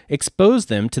welfare exposed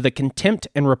them to the contempt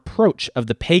and reproach of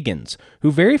the pagans,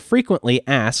 who very frequently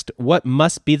asked what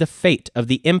must be the fate of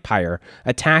the empire,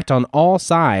 attacked on all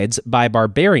sides by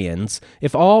barbarians,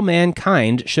 if all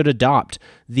mankind should adopt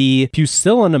the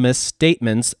pusillanimous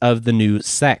statements of the new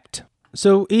sect."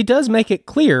 So he does make it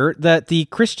clear that the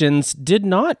Christians did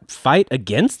not fight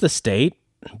against the state,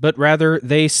 but rather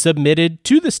they submitted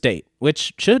to the state,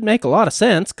 which should make a lot of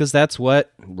sense because that's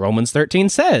what Romans 13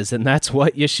 says, and that's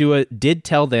what Yeshua did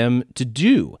tell them to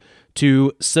do,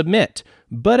 to submit.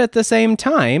 But at the same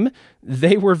time,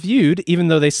 they were viewed, even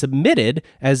though they submitted,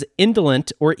 as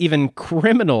indolent or even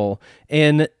criminal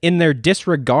in their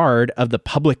disregard of the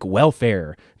public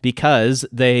welfare, because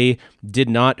they did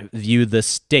not view the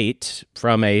state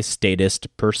from a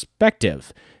statist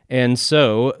perspective. And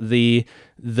so the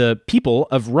people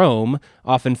of Rome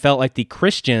often felt like the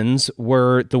Christians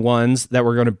were the ones that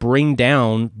were going to bring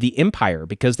down the empire,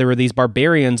 because there were these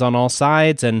barbarians on all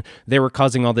sides and they were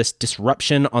causing all this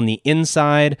disruption on the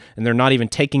inside, and they're not even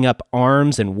taking up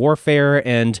arms and warfare,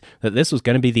 and that this was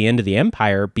going to be the end of the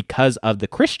empire because of the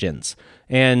Christians.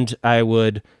 And I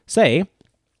would say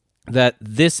that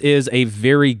this is a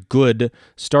very good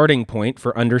starting point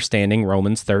for understanding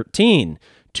Romans 13.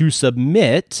 To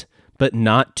submit, but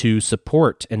not to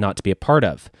support and not to be a part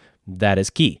of. That is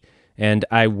key. And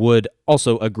I would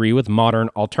also agree with modern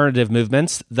alternative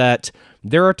movements that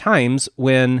there are times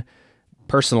when,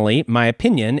 personally, my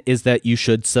opinion is that you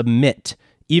should submit,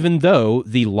 even though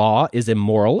the law is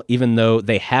immoral, even though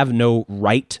they have no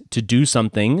right to do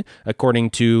something according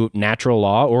to natural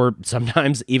law or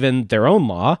sometimes even their own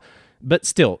law. But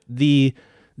still, the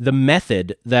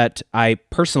method that I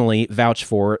personally vouch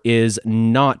for is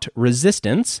not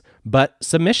resistance, but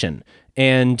submission.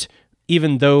 And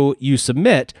even though you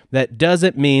submit, that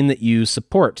doesn't mean that you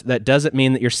support. That doesn't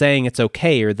mean that you're saying it's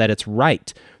okay or that it's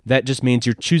right. That just means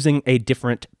you're choosing a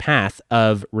different path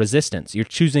of resistance. You're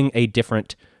choosing a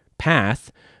different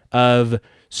path of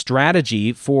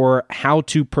strategy for how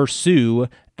to pursue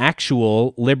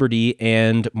actual liberty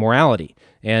and morality.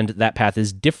 And that path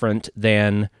is different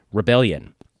than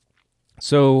rebellion.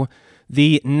 So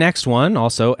the next one,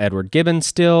 also Edward Gibbon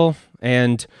still,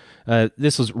 and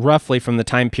this was roughly from the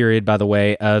time period, by the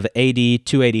way, of AD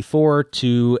 284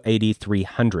 to AD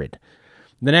 300.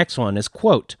 The next one is,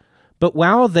 quote, But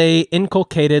while they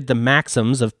inculcated the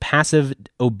maxims of passive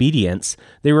obedience,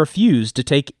 they refused to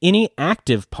take any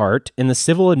active part in the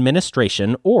civil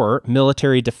administration or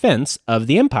military defense of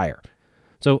the empire.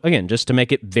 So again, just to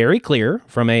make it very clear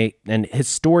from an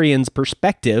historian's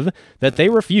perspective that they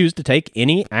refused to take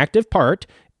any active part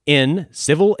in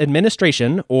civil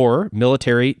administration or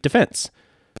military defense.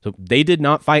 So they did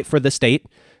not fight for the state.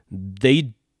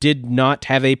 They did not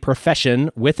have a profession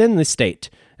within the state,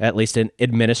 at least an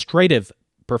administrative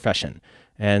profession.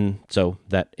 And so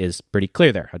that is pretty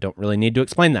clear there. I don't really need to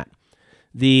explain that.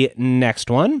 The next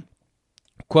one,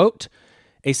 quote,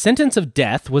 a sentence of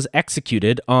death was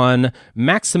executed on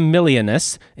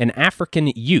Maximilianus, an African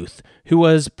youth, who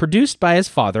was produced by his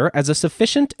father as a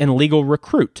sufficient and legal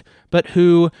recruit, but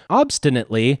who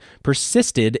obstinately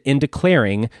persisted in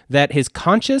declaring that his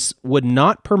conscience would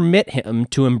not permit him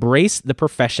to embrace the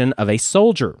profession of a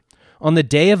soldier. On the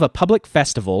day of a public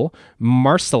festival,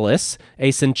 Marcellus, a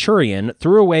centurion,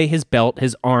 threw away his belt,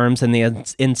 his arms, and the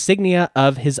insignia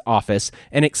of his office,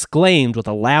 and exclaimed with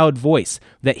a loud voice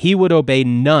that he would obey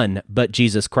none but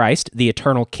Jesus Christ, the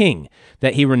eternal King,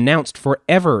 that he renounced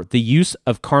forever the use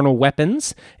of carnal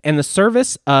weapons and the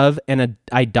service of an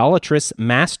idolatrous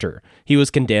master. He was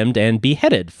condemned and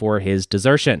beheaded for his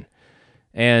desertion.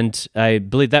 And I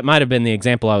believe that might have been the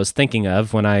example I was thinking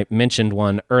of when I mentioned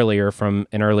one earlier from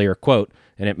an earlier quote,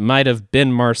 and it might have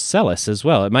been Marcellus as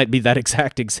well. It might be that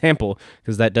exact example,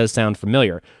 because that does sound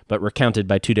familiar, but recounted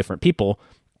by two different people.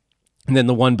 And then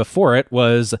the one before it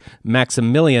was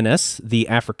Maximilianus, the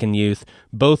African youth,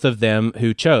 both of them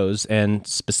who chose and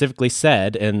specifically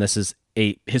said, and this is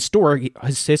a historian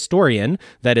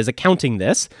that is accounting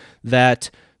this, that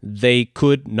they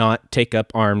could not take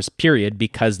up arms, period,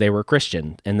 because they were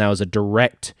Christian. And that was a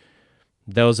direct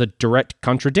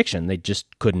contradiction. They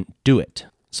just couldn't do it.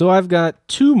 So I've got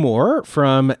two more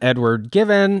from Edward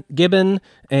Gibbon,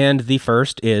 and the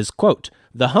first is, quote,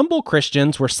 the humble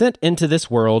Christians were sent into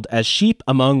this world as sheep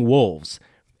among wolves.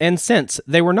 And since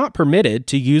they were not permitted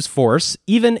to use force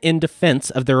even in defense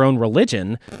of their own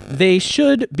religion, they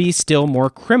should be still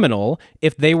more criminal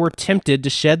if they were tempted to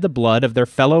shed the blood of their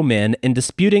fellow men in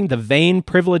disputing the vain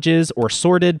privileges or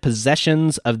sordid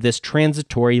possessions of this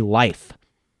transitory life.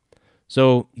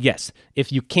 So, yes,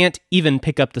 if you can't even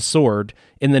pick up the sword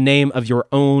in the name of your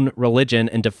own religion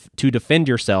and to defend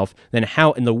yourself, then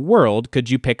how in the world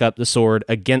could you pick up the sword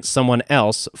against someone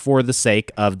else for the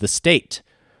sake of the state?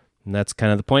 And that's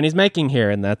kind of the point he's making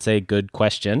here, and that's a good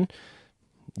question.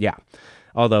 Yeah.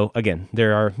 Although, again,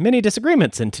 there are many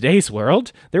disagreements in today's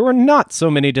world. There were not so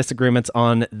many disagreements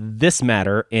on this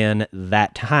matter in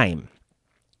that time.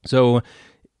 So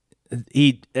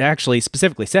he actually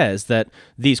specifically says that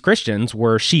these Christians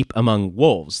were sheep among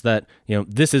wolves, that,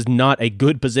 this is not a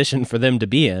good position for them to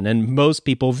be in, and most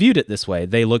people viewed it this way.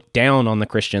 They looked down on the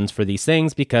Christians for these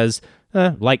things because,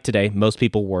 like today, most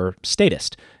people were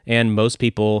statist, and most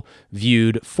people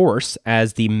viewed force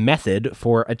as the method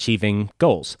for achieving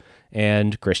goals,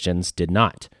 and Christians did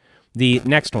not. The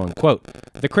next one, quote,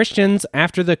 the Christians,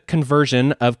 after the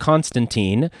conversion of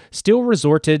Constantine, still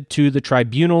resorted to the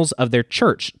tribunals of their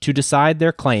church to decide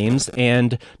their claims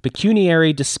and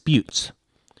pecuniary disputes.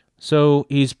 So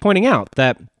he's pointing out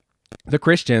that the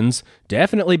Christians,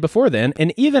 definitely before then,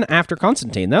 and even after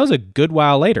Constantine, that was a good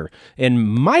while later. In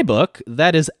my book,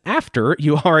 that is after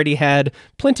you already had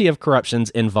plenty of corruptions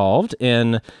involved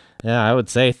in, I would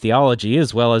say, theology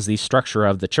as well as the structure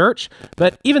of the church.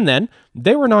 But even then,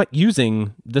 they were not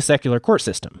using the secular court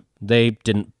system. They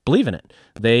didn't believe in it.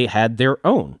 They had their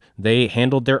own. They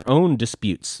handled their own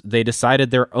disputes. They decided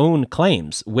their own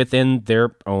claims within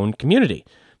their own community.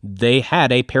 They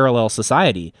had a parallel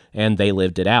society, and they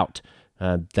lived it out.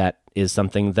 That is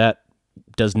something that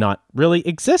does not really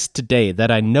exist today that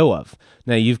I know of.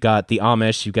 Now, you've got the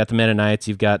Amish, you've got the Mennonites,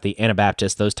 you've got the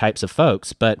Anabaptists, those types of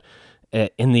folks, but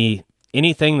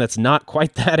anything that's not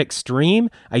quite that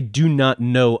extreme, I do not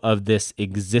know of this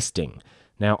existing.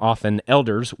 Now, often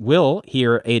elders will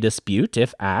hear a dispute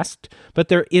if asked, but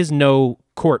there is no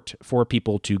court for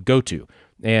people to go to.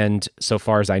 And so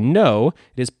far as I know,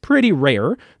 it is pretty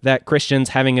rare that Christians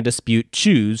having a dispute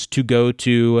choose to go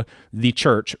to the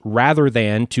church rather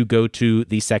than to go to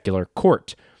the secular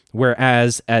court.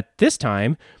 Whereas at this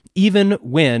time, even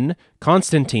when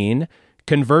Constantine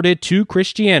converted to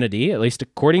Christianity, at least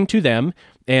according to them,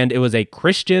 and it was a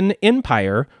Christian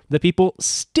empire, the people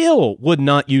still would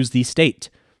not use the state.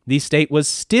 The state was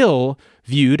still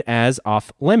viewed as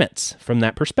off limits from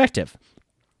that perspective.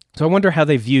 So I wonder how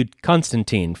they viewed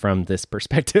Constantine from this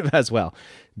perspective as well,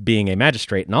 being a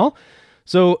magistrate and all.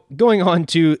 So going on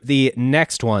to the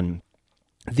next one.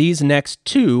 These next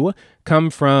two come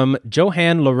from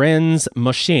Johann Lorenz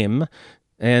Moschim,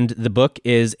 and the book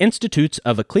is Institutes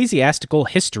of Ecclesiastical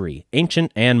History,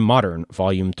 Ancient and Modern,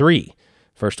 Volume 3.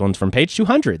 First one's from page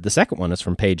 200. The second one is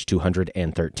from page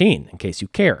 213, in case you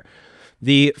care.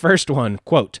 The first one,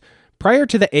 quote, "Prior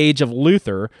to the age of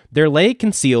Luther, there lay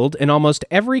concealed in almost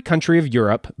every country of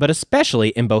Europe, but especially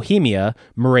in Bohemia,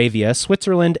 Moravia,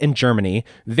 Switzerland, and Germany,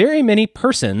 very many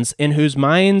persons in whose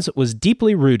minds was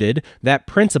deeply rooted that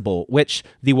principle which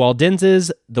the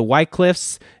Waldenses, the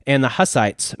Wycliffes, and the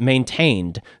Hussites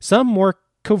maintained, some more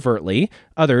covertly,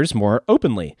 others more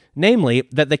openly, namely,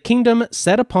 that the kingdom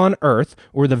set upon earth,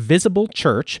 or the visible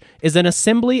church, is an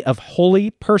assembly of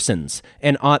holy persons,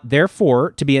 and ought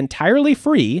therefore to be entirely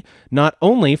free, not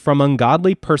only from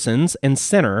ungodly persons and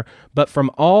sinner, but from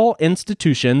all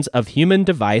institutions of human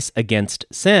device against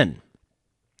sin."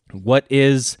 What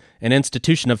is an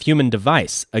institution of human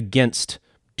device against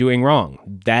doing wrong?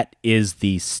 That is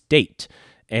the state.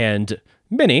 And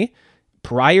many,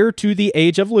 prior to the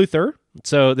age of Luther,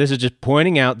 so this is just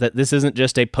pointing out that this isn't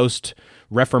just a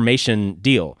post-Reformation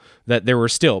deal, that there were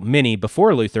still many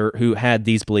before Luther who had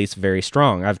these beliefs very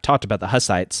strong. I've talked about the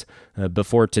Hussites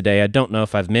before today. I don't know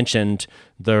if I've mentioned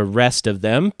the rest of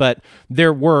them, but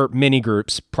there were many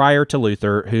groups prior to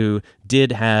Luther who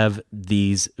did have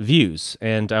these views,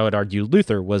 and I would argue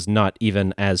Luther was not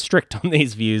even as strict on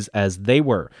these views as they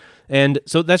were. And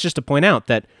so that's just to point out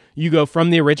that you go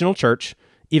from the original church,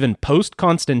 even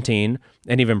post-Constantine,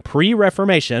 and even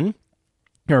pre-Reformation,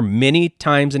 there are many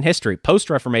times in history,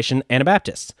 post-Reformation,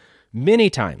 Anabaptists, many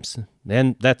times,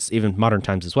 and that's even modern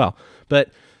times as well. But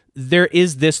there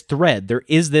is this thread, there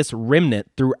is this remnant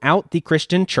throughout the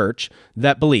Christian church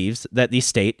that believes that the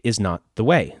state is not the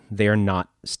way. They are not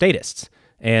statists,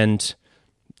 and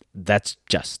that's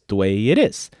just the way it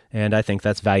is, and I think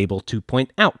that's valuable to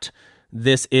point out.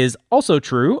 This is also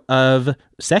true of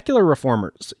secular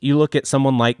reformers. You look at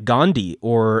someone like Gandhi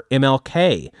or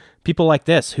MLK, people like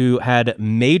this who had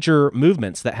major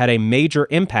movements that had a major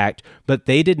impact, but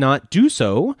they did not do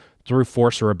so through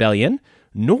force or rebellion,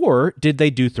 nor did they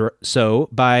do so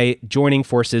by joining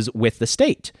forces with the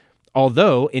state,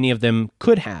 although any of them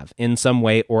could have in some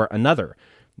way or another.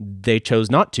 They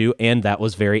chose not to, and that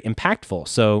was very impactful.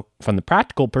 So from the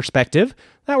practical perspective,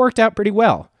 that worked out pretty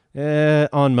well.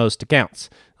 On most accounts,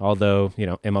 although,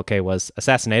 MLK was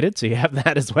assassinated, so you have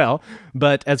that as well.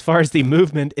 But as far as the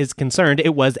movement is concerned,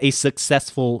 it was a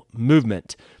successful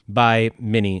movement by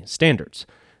many standards.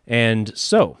 And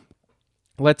so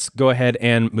let's go ahead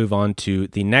and move on to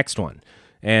the next one.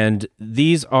 And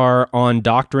these are on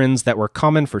doctrines that were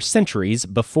common for centuries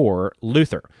before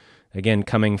Luther. Again,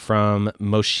 coming from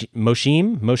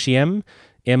Moschim, Moscheim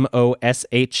is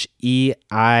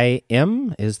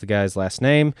the guy's last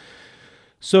name.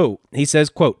 So he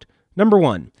says, quote, "Number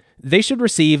 1, they should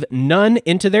receive none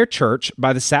into their church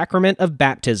by the sacrament of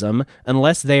baptism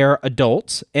unless they are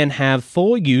adults and have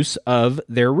full use of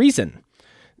their reason.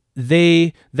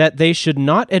 That they should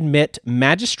not admit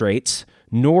magistrates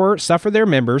nor suffer their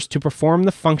members to perform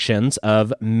the functions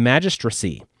of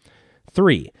magistracy.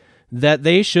 3, that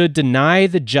they should deny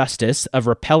the justice of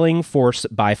repelling force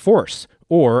by force,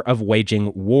 or of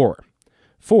waging war.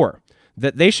 4,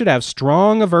 that they should have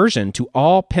strong aversion to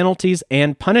all penalties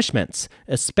and punishments,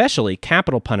 especially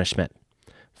capital punishment.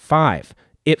 5,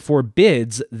 it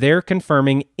forbids their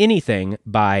confirming anything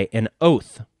by an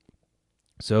oath."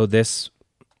 So this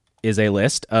is a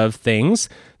list of things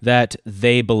that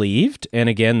they believed, and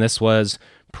again, this was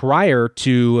prior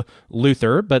to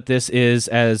Luther, but this is,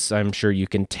 as I'm sure you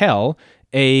can tell,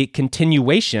 a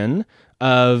continuation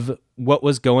of what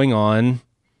was going on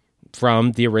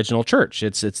from the original church.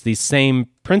 It's these same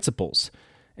principles.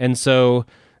 And so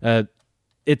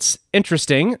it's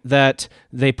interesting that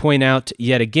they point out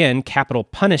yet again capital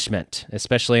punishment,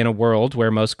 especially in a world where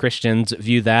most Christians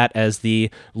view that as the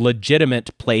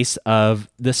legitimate place of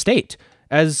the state,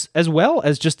 as well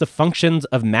as just the functions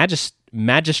of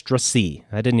magistracy.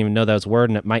 I didn't even know that was a word,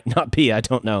 and it might not be, I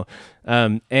don't know.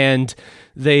 And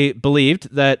they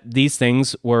believed that these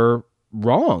things were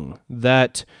wrong,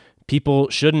 that people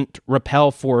shouldn't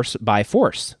repel force by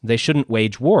force. They shouldn't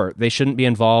wage war. They shouldn't be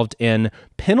involved in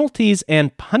penalties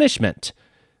and punishment,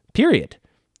 period,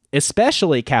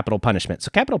 especially capital punishment. So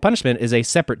capital punishment is a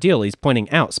separate deal. He's pointing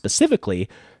out specifically,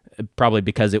 probably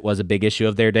because it was a big issue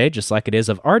of their day, just like it is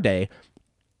of our day.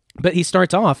 But he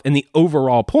starts off, and the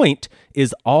overall point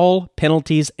is all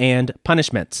penalties and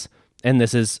punishments. And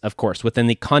this is, of course, within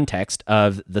the context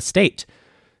of the state.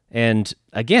 And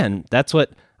again, that's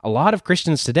what a lot of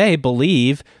Christians today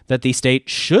believe that the state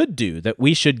should do, that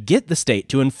we should get the state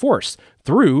to enforce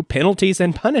through penalties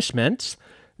and punishments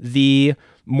the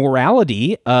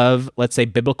morality of, let's say,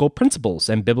 biblical principles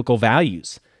and biblical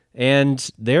values. And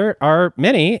there are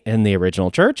many in the original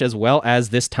church, as well as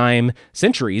this time,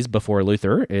 centuries before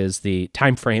Luther is the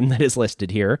time frame that is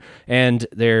listed here. And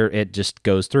there it just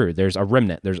goes through. There's a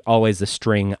remnant. There's always the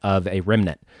string of a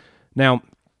remnant. Now,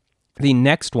 the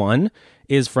next one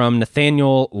is from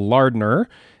Nathaniel Lardner,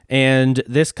 and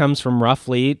this comes from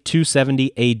roughly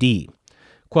 270 AD.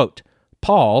 Quote,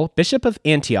 Paul, bishop of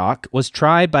Antioch, was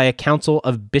tried by a council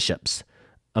of bishops.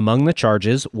 Among the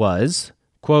charges was,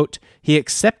 quote, he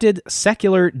accepted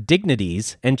secular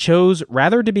dignities and chose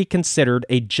rather to be considered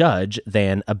a judge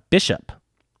than a bishop.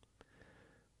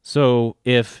 So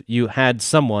if you had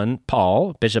someone,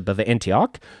 Paul, bishop of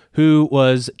Antioch, who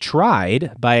was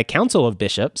tried by a council of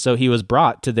bishops, so he was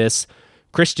brought to this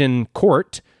Christian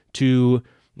court to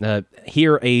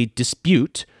hear a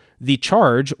dispute, the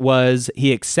charge was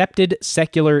he accepted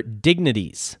secular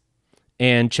dignities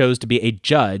and chose to be a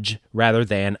judge rather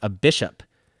than a bishop.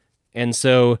 And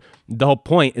so the whole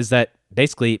point is that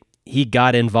basically he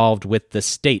got involved with the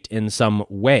state in some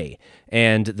way,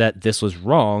 and that this was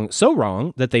wrong, so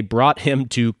wrong that they brought him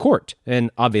to court.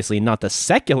 And obviously not the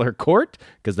secular court,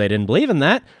 because they didn't believe in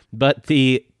that, but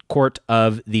the court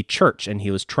of the church, and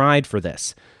he was tried for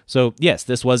this. So yes,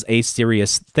 this was a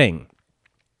serious thing.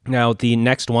 Now, the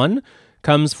next one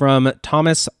comes from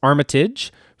Thomas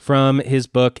Armitage from his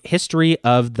book, History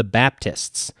of the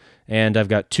Baptists. And I've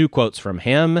got two quotes from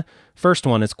him. First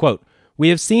one is, quote, we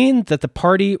have seen that the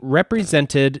party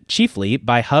represented chiefly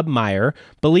by Hub Meyer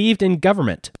believed in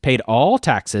government, paid all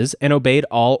taxes, and obeyed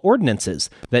all ordinances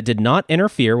that did not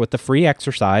interfere with the free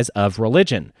exercise of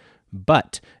religion.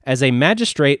 But, as a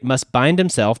magistrate must bind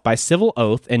himself by civil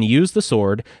oath and use the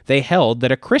sword, they held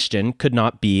that a Christian could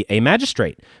not be a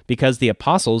magistrate, because the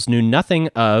apostles knew nothing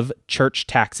of church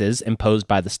taxes imposed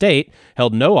by the state,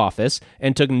 held no office,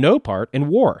 and took no part in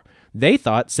war. They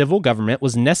thought civil government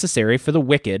was necessary for the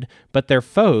wicked, but their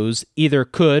foes either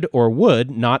could or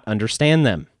would not understand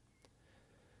them.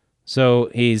 So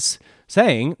he's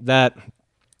saying that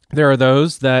there are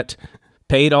those that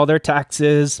paid all their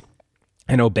taxes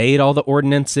and obeyed all the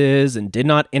ordinances and did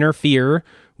not interfere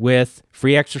with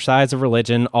free exercise of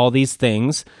religion, all these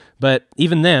things. But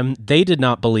even them, they did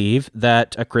not believe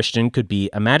that a Christian could be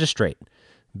a magistrate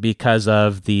because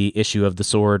of the issue of the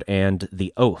sword and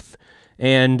the oath.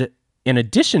 And in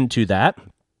addition to that,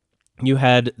 you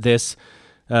had this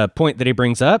point that he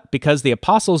brings up, because the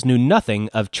apostles knew nothing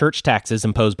of church taxes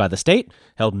imposed by the state,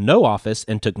 held no office,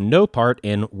 and took no part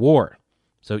in war.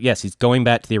 So yes, he's going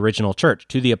back to the original church,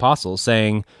 to the apostles,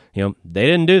 saying, they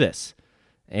didn't do this.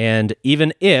 And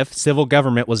even if civil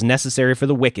government was necessary for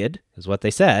the wicked, is what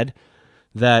they said,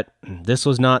 that this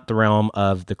was not the realm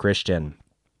of the Christian.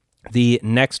 The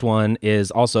next one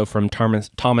is also from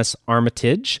Thomas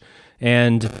Armitage,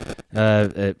 and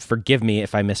forgive me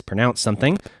if I mispronounce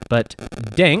something, but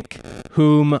Denk,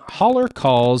 whom Haller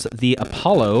calls the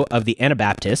Apollo of the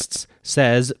Anabaptists,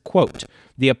 says, quote,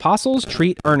 the apostles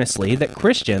treat earnestly that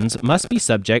Christians must be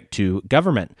subject to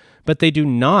government, but they do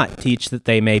not teach that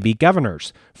they may be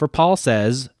governors. For Paul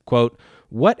says, quote,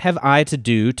 what have I to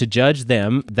do to judge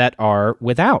them that are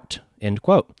without? End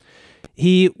quote.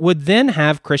 He would then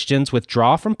have Christians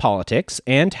withdraw from politics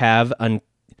and have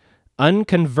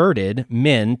unconverted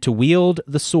men to wield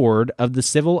the sword of the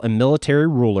civil and military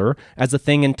ruler as a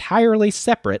thing entirely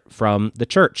separate from the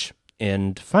church.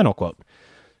 End final quote.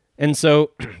 And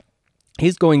so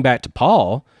he's going back to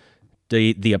Paul,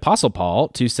 the Apostle Paul,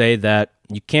 to say that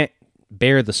you can't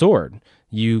bear the sword.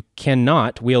 You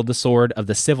cannot wield the sword of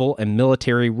the civil and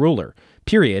military ruler,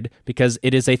 period, because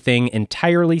it is a thing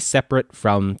entirely separate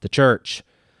from the church.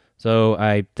 So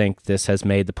I think this has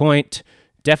made the point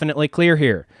definitely clear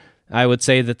here. I would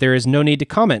say that there is no need to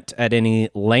comment at any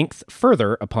length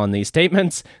further upon these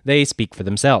statements. They speak for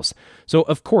themselves. So,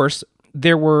 of course,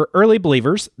 there were early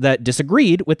believers that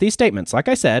disagreed with these statements, like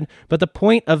I said, but the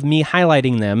point of me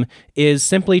highlighting them is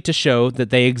simply to show that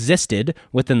they existed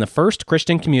within the first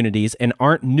Christian communities and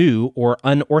aren't new or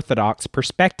unorthodox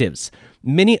perspectives.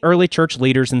 Many early church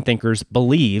leaders and thinkers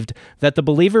believed that the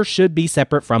believer should be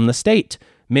separate from the state.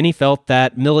 Many felt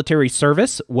that military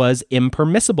service was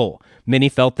impermissible. Many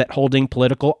felt that holding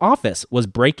political office was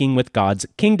breaking with God's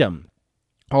kingdom.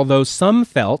 Although some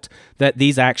felt that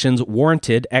these actions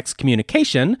warranted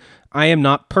excommunication, I am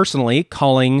not personally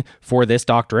calling for this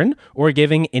doctrine or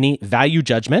giving any value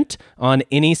judgment on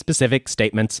any specific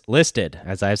statements listed,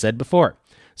 as I've said before.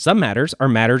 Some matters are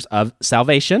matters of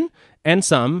salvation, and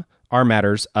some are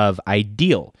matters of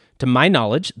ideal. To my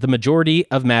knowledge, the majority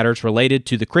of matters related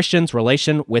to the Christian's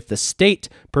relation with the state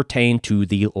pertain to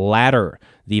the latter,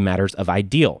 the matters of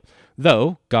ideal.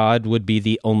 though God would be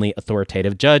the only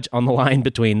authoritative judge on the line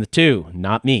between the two,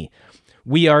 not me.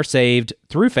 We are saved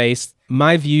through faith.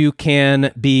 My view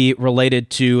can be related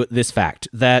to this fact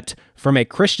that from a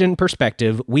Christian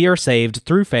perspective, we are saved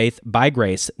through faith by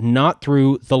grace, not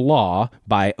through the law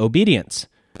by obedience.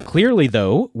 Clearly,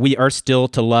 though, we are still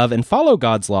to love and follow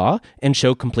God's law and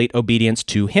show complete obedience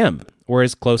to Him, or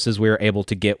as close as we are able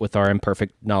to get with our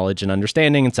imperfect knowledge and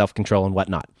understanding and self-control and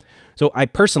whatnot. So I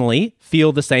personally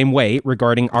feel the same way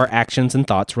regarding our actions and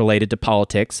thoughts related to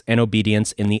politics and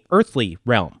obedience in the earthly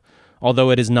realm.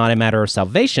 Although it is not a matter of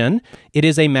salvation, it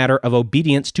is a matter of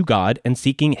obedience to God and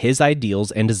seeking His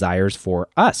ideals and desires for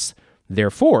us.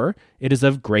 Therefore, it is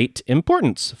of great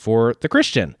importance for the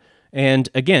Christian. And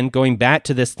again, going back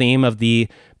to this theme of the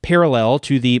parallel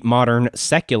to the modern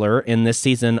secular in this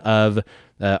season of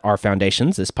Our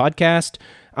Foundations, this podcast,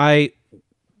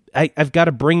 I've got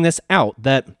to bring this out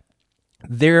that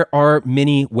there are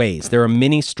many ways, there are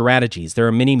many strategies, there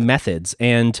are many methods,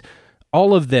 and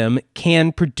all of them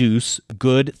can produce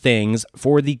good things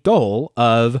for the goal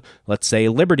of, let's say,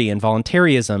 liberty and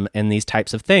voluntarism and these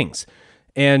types of things.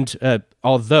 And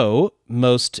although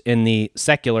most in the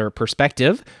secular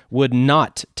perspective would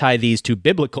not tie these to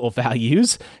biblical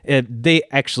values, they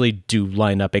actually do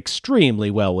line up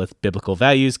extremely well with biblical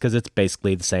values because it's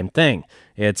basically the same thing.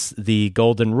 It's the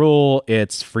golden rule,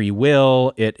 it's free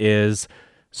will, it is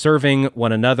serving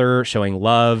one another, showing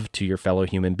love to your fellow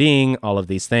human being, all of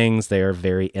these things, they are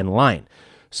very in line.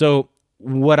 So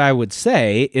what I would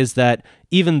say is that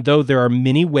even though there are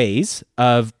many ways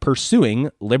of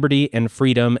pursuing liberty and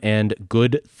freedom and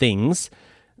good things,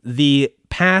 the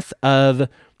path of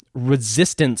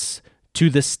resistance to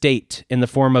the state in the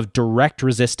form of direct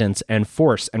resistance and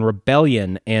force and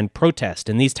rebellion and protest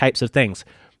and these types of things,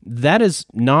 that is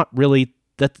not really,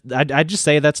 I'd just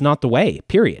say that's not the way,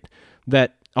 period.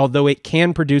 That although it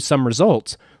can produce some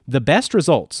results, the best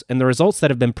results and the results that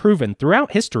have been proven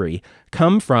throughout history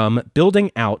come from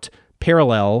building out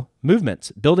parallel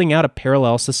movements, building out a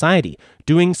parallel society,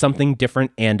 doing something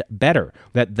different and better,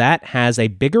 that has a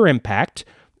bigger impact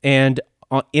and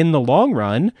in the long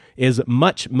run is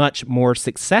much, much more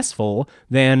successful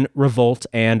than revolt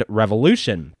and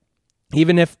revolution.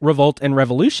 Even if revolt and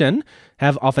revolution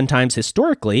have oftentimes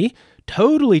historically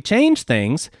totally changed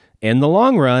things, in the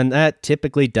long run, that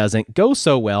typically doesn't go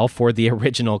so well for the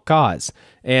original cause.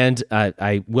 And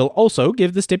I will also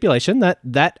give the stipulation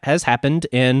that has happened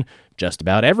in just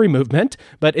about every movement,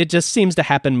 but it just seems to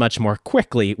happen much more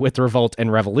quickly with revolt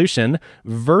and revolution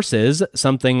versus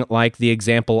something like the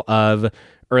example of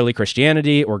early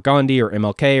Christianity or Gandhi or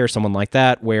MLK or someone like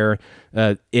that, where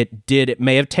it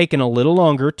may have taken a little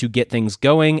longer to get things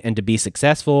going and to be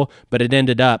successful, but it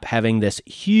ended up having this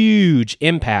huge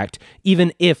impact,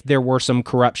 even if there were some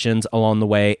corruptions along the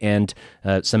way and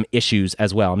some issues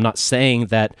as well. I'm not saying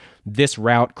that this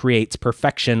route creates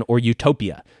perfection or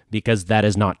utopia, because that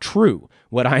is not true.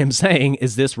 What I am saying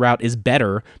is this route is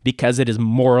better because it is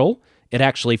moral. It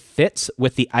actually fits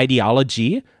with the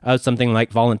ideology of something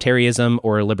like voluntarism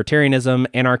or libertarianism,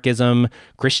 anarchism,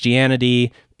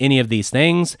 Christianity, any of these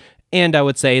things. And I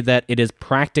would say that it is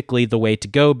practically the way to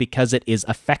go because it is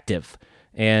effective.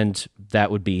 And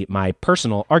that would be my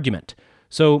personal argument.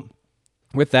 So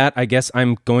with that, I guess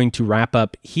I'm going to wrap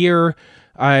up here.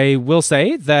 I will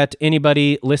say that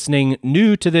anybody listening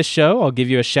new to this show, I'll give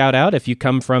you a shout out if you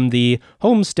come from the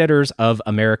Homesteaders of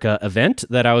America event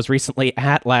that I was recently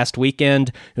at last weekend.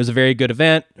 It was a very good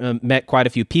event, met quite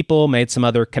a few people, made some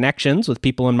other connections with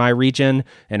people in my region,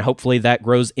 and hopefully that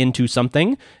grows into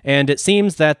something. And it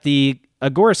seems that the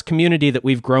Agorist community that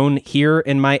we've grown here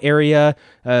in my area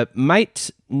might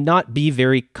not be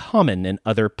very common in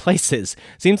other places.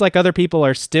 Seems like other people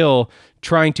are still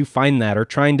trying to find that or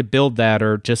trying to build that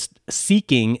or just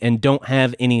seeking and don't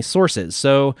have any sources.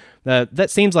 So that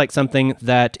seems like something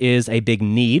that is a big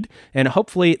need, and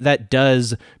hopefully that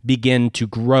does begin to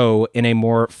grow in a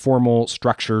more formal,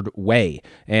 structured way.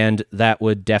 And that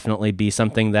would definitely be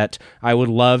something that I would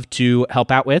love to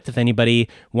help out with. If anybody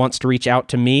wants to reach out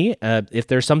to me, if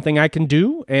there's something I can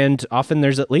do, and often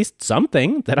there's at least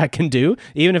something that I can do,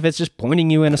 even if it's just pointing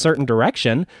you in a certain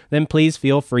direction, then please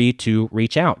feel free to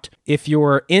reach out. If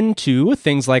you're into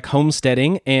things like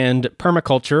homesteading and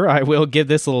permaculture, I will give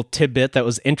this little tidbit that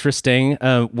was interesting.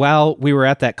 While we were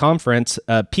at that conference,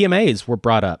 PMAs were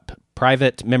brought up.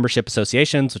 Private membership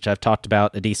associations, which I've talked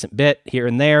about a decent bit here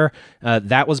and there,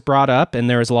 that was brought up, and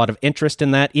there was a lot of interest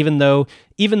in that, even though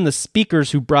even the speakers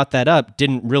who brought that up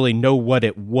didn't really know what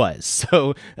it was.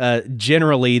 So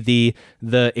generally, the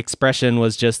expression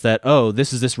was just that, oh,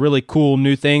 this is this really cool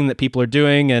new thing that people are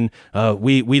doing, and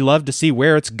we love to see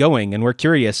where it's going, and we're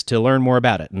curious to learn more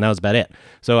about it. And that was about it.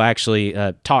 So I actually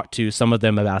talked to some of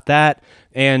them about that,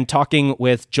 and talking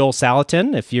with Joel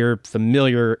Salatin. If you're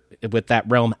familiar with that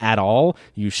realm at all,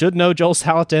 you should know Joel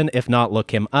Salatin. If not,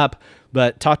 look him up.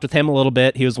 But talked with him a little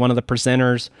bit. He was one of the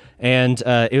presenters, and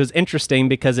it was interesting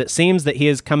because it seems that he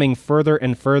is coming further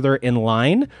and further in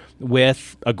line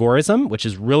with agorism, which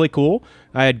is really cool.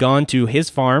 I had gone to his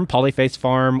farm, Polyface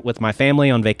Farm, with my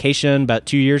family on vacation about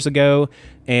 2 years ago,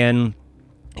 and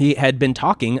he had been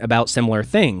talking about similar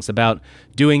things, about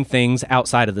doing things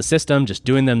outside of the system, just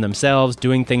doing them themselves,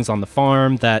 doing things on the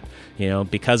farm that,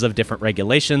 because of different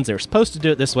regulations, they're supposed to do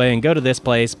it this way and go to this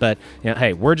place, but,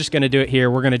 hey, we're just going to do it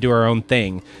here. We're going to do our own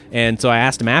thing. And so I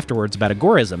asked him afterwards about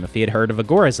agorism, if he had heard of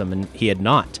agorism, and he had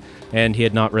not. And he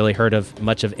had not really heard of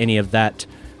much of any of that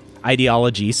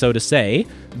ideology, so to say,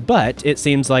 but it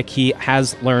seems like he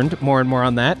has learned more and more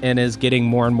on that and is getting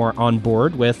more and more on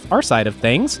board with our side of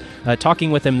things. Talking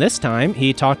with him this time,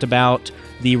 he talked about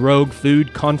the Rogue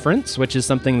Food Conference, which is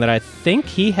something that I think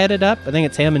he headed up. I think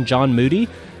it's him and John Moody,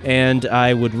 and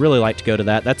I would really like to go to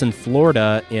that. That's in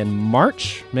Florida in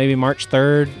March, maybe March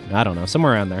 3rd. I don't know,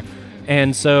 somewhere around there.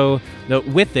 And so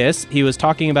with this, he was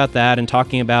talking about that and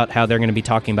talking about how they're going to be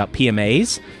talking about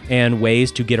PMAs and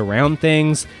ways to get around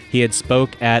things. He had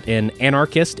spoke at an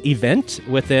anarchist event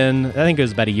within, I think it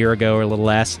was about a year ago or a little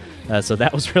less. So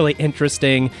that was really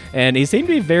interesting. And he seemed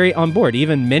to be very on board. He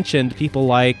even mentioned people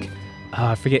like,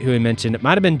 I forget who he mentioned. It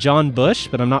might have been John Bush,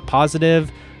 but I'm not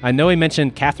positive. I know he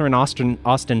mentioned Catherine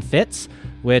Austin Fitts,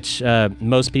 which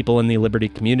most people in the Liberty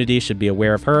community should be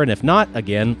aware of her. And if not,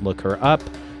 again, look her up.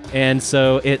 And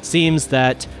so it seems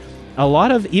that a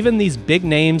lot of even these big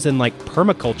names in like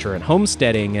permaculture and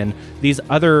homesteading and these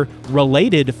other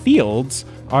related fields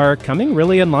are coming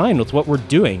really in line with what we're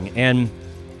doing, and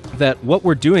that what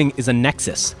we're doing is a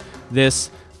nexus. This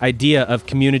idea of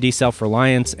community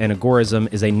self-reliance and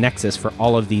agorism is a nexus for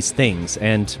all of these things,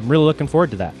 and I'm really looking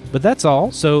forward to that. But that's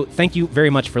all. So thank you very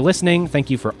much for listening. Thank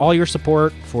you for all your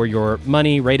support, for your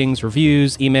money, ratings,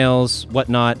 reviews, emails,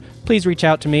 whatnot. Please reach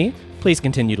out to me. Please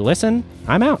continue to listen.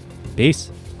 I'm out.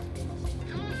 Peace.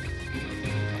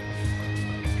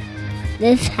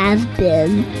 This has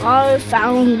been Our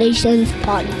Foundations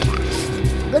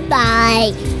Podcast.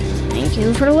 Goodbye. Thank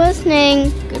you for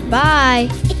listening. Goodbye.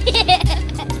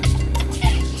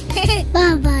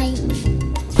 Bye-bye.